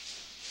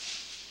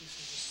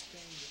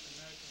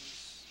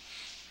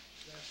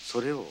 そ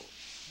れを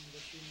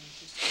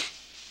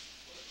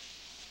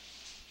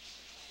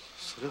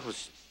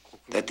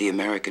That the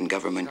American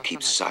government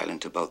keeps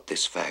silent about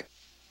this fact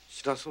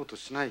知らそうと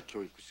しない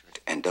教育しか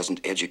and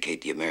doesn't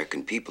educate the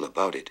American people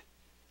about it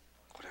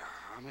これは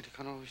アメリ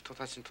カの人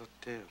たちにとっ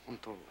て本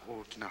当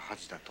大きな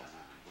恥だと思う。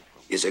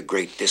 is a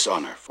great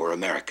dishonor for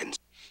Americans.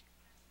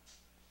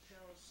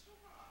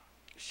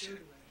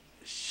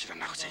 知ら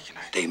なくちゃいけ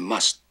ない。 They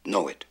must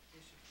know it.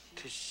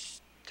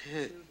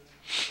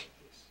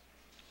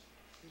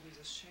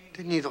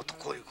 で二度と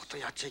こういうこと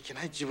やっちゃいけ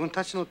ない。自分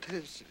たちの手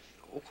で起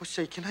こしち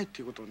ゃいけないっ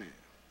ていうことをね。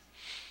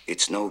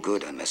 It's no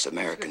good unless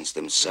Americans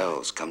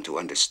themselves come to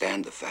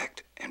understand the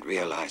fact and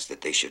realize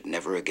that they should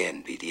never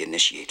again be the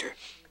initiator.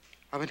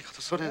 アメリカ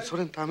とソ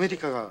連とアメリ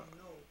カが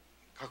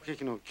核兵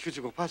器の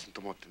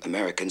 95% 持ってる。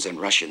 Americans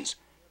and Russians,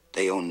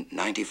 they own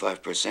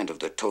 95% of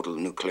the total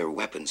nuclear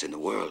weapons in the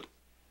world.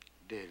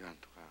 レーガン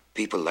とか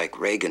People like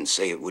Reagan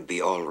say it would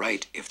be all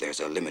right if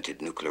there's a limited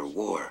nuclear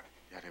war.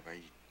 やればい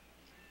い。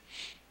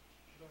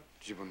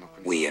自分の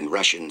国 We and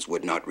Russians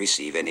would not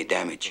receive any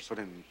damage. ソ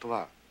連と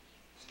は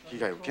被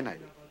害を受けない。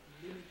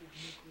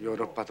ヨー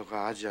ロッパと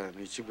かアジア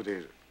の一部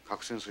で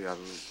核戦争やる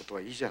こと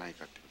はいいじゃない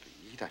かってことを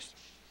言い出し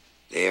た。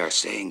 They are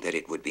saying that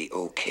it would be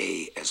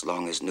okay as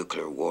long as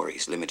nuclear war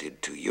is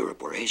limited to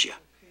Europe or Asia.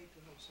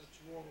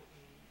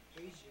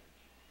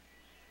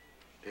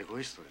 エゴ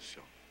イストです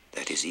よ。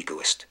 That is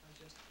egoist.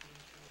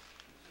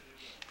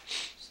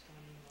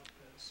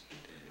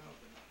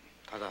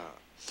 ただ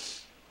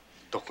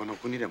どこの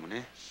国でも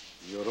ね、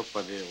ヨーロッ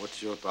パで落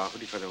ちようとアフ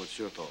リカで落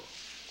ちようと、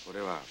こ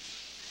れは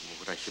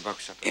僕ら被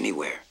爆者と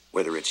Anywhere,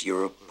 whether it's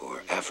Europe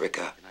or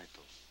Africa,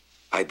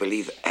 I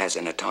believe as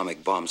an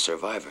atomic bomb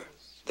survivor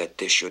that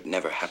this should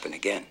never happen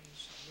again.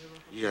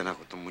 嫌な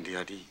こと無理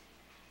やり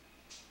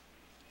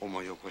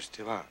思い起こし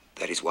ては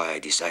That is why I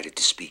decided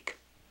to speak.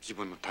 自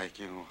分の体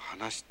験を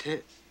話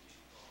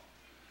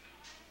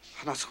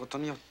すこと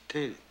によっ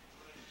て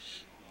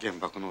原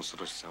爆の恐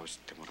ろしさを知っ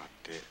てもらっ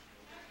て、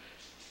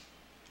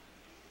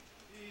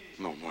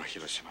No more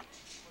Hiroshima,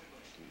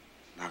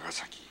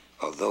 Nagasaki.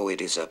 Although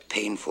it is a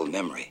painful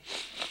memory,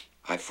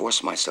 I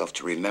force myself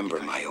to remember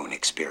my own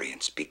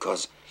experience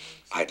because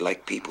I'd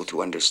like people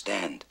to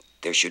understand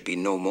there should be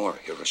no more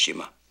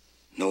Hiroshima,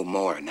 no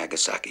more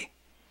Nagasaki.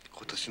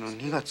 今年の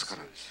2月か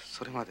らです。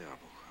それまでは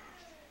僕は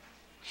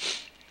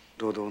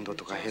労働運動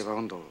とか平和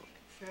運動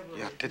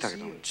やってたけ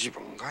ど、自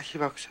分が被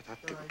爆者だっ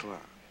てことは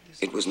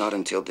It was not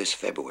until this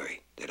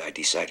February that I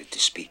decided to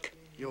speak.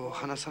 よう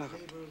話さなかっ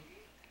た。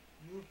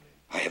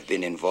 I have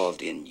been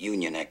involved in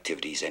union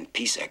activities and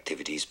peace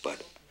activities,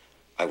 but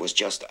I was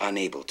just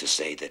unable to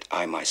say that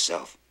I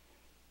myself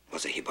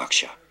was a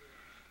Hibakusha.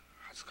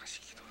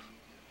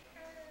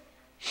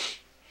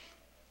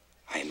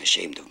 I am I'm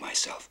ashamed of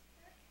myself.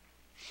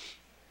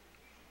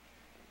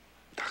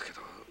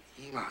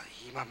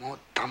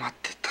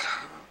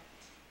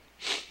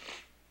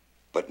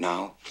 But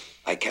now,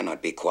 I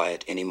cannot be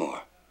quiet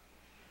anymore.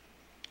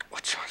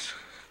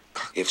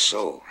 If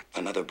so,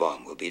 another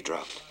bomb will be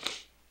dropped.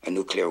 A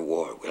nuclear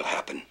war will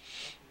happen.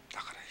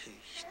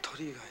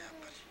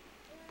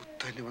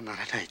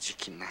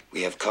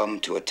 We have come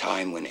to a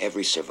time when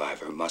every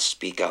survivor must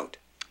speak out.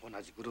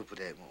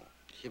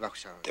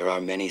 There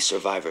are many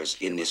survivors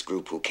in this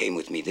group who came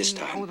with me this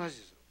time,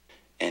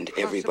 and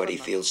everybody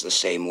feels the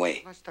same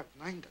way.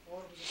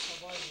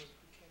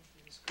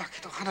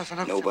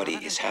 Nobody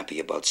is happy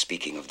about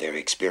speaking of their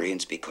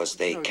experience because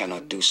they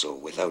cannot do so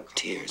without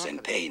tears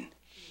and pain.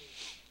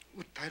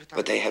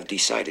 But they have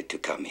decided to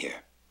come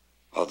here.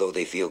 Although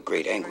they feel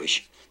great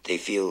anguish, they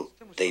feel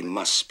they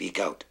must speak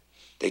out.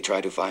 They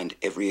try to find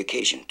every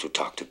occasion to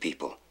talk to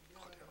people.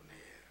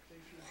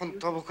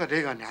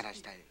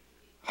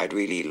 I'd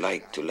really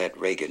like to let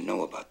Reagan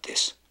know about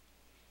this.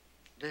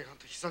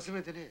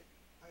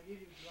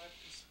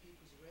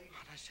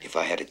 If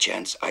I had a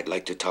chance, I'd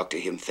like to talk to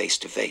him face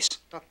to face.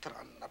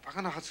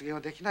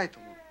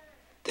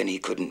 Then he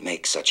couldn't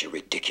make such a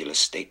ridiculous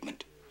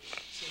statement.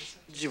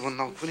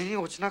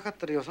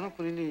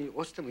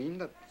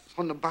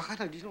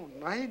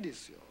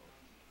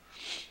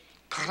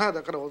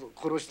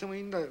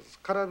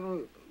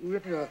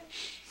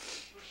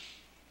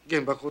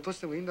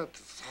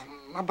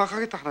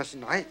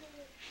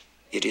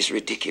 It is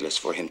ridiculous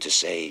for him to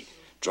say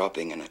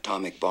dropping an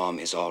atomic bomb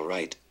is all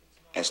right,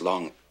 as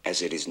long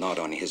as it is not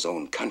on his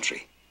own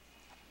country.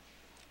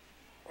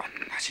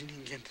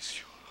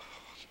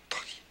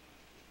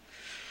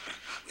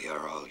 We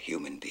are all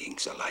human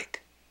beings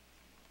alike.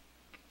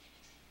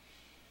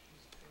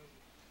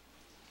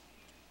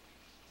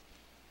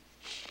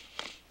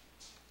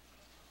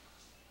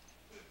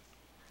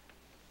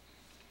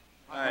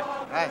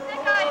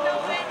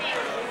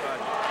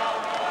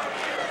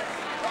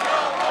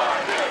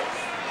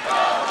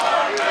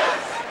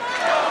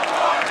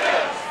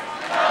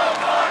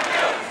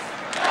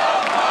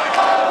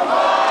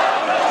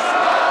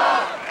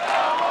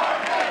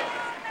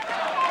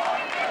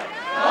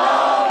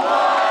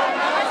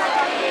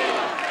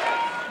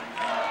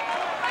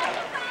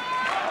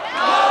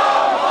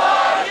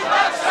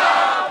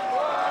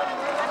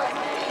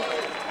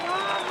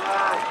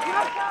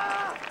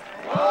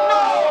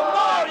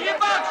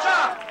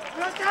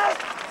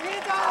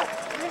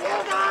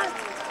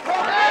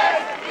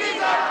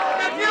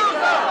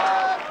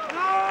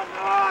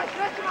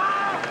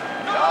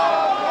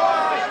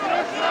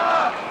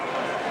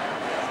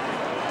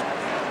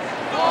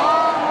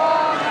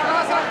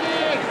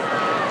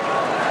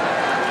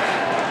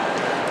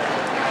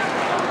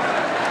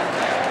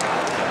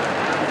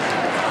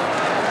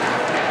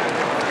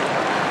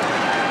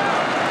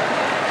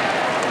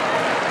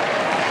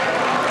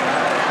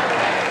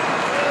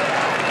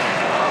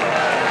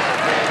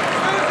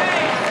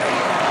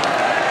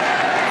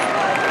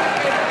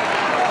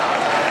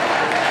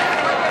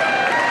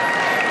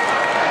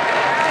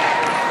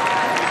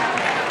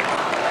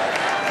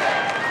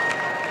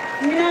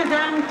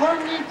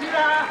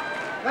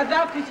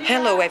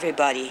 Hello,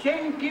 everybody. At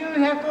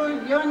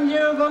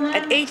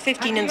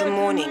 8:15 in the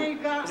morning,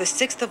 the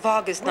 6th of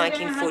August,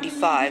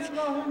 1945,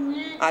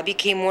 I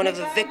became one of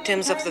the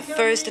victims of the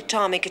first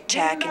atomic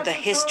attack in the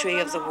history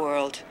of the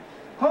world.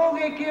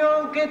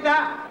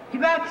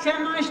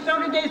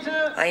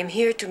 I am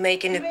here to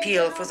make an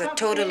appeal for the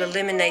total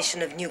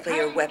elimination of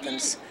nuclear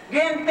weapons.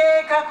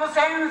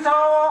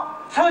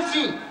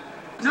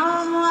 No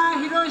more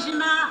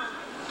Hiroshima,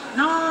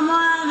 no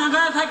more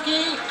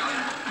Nagasaki,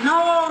 no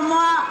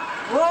more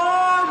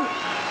war.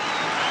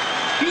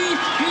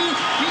 Peace, peace,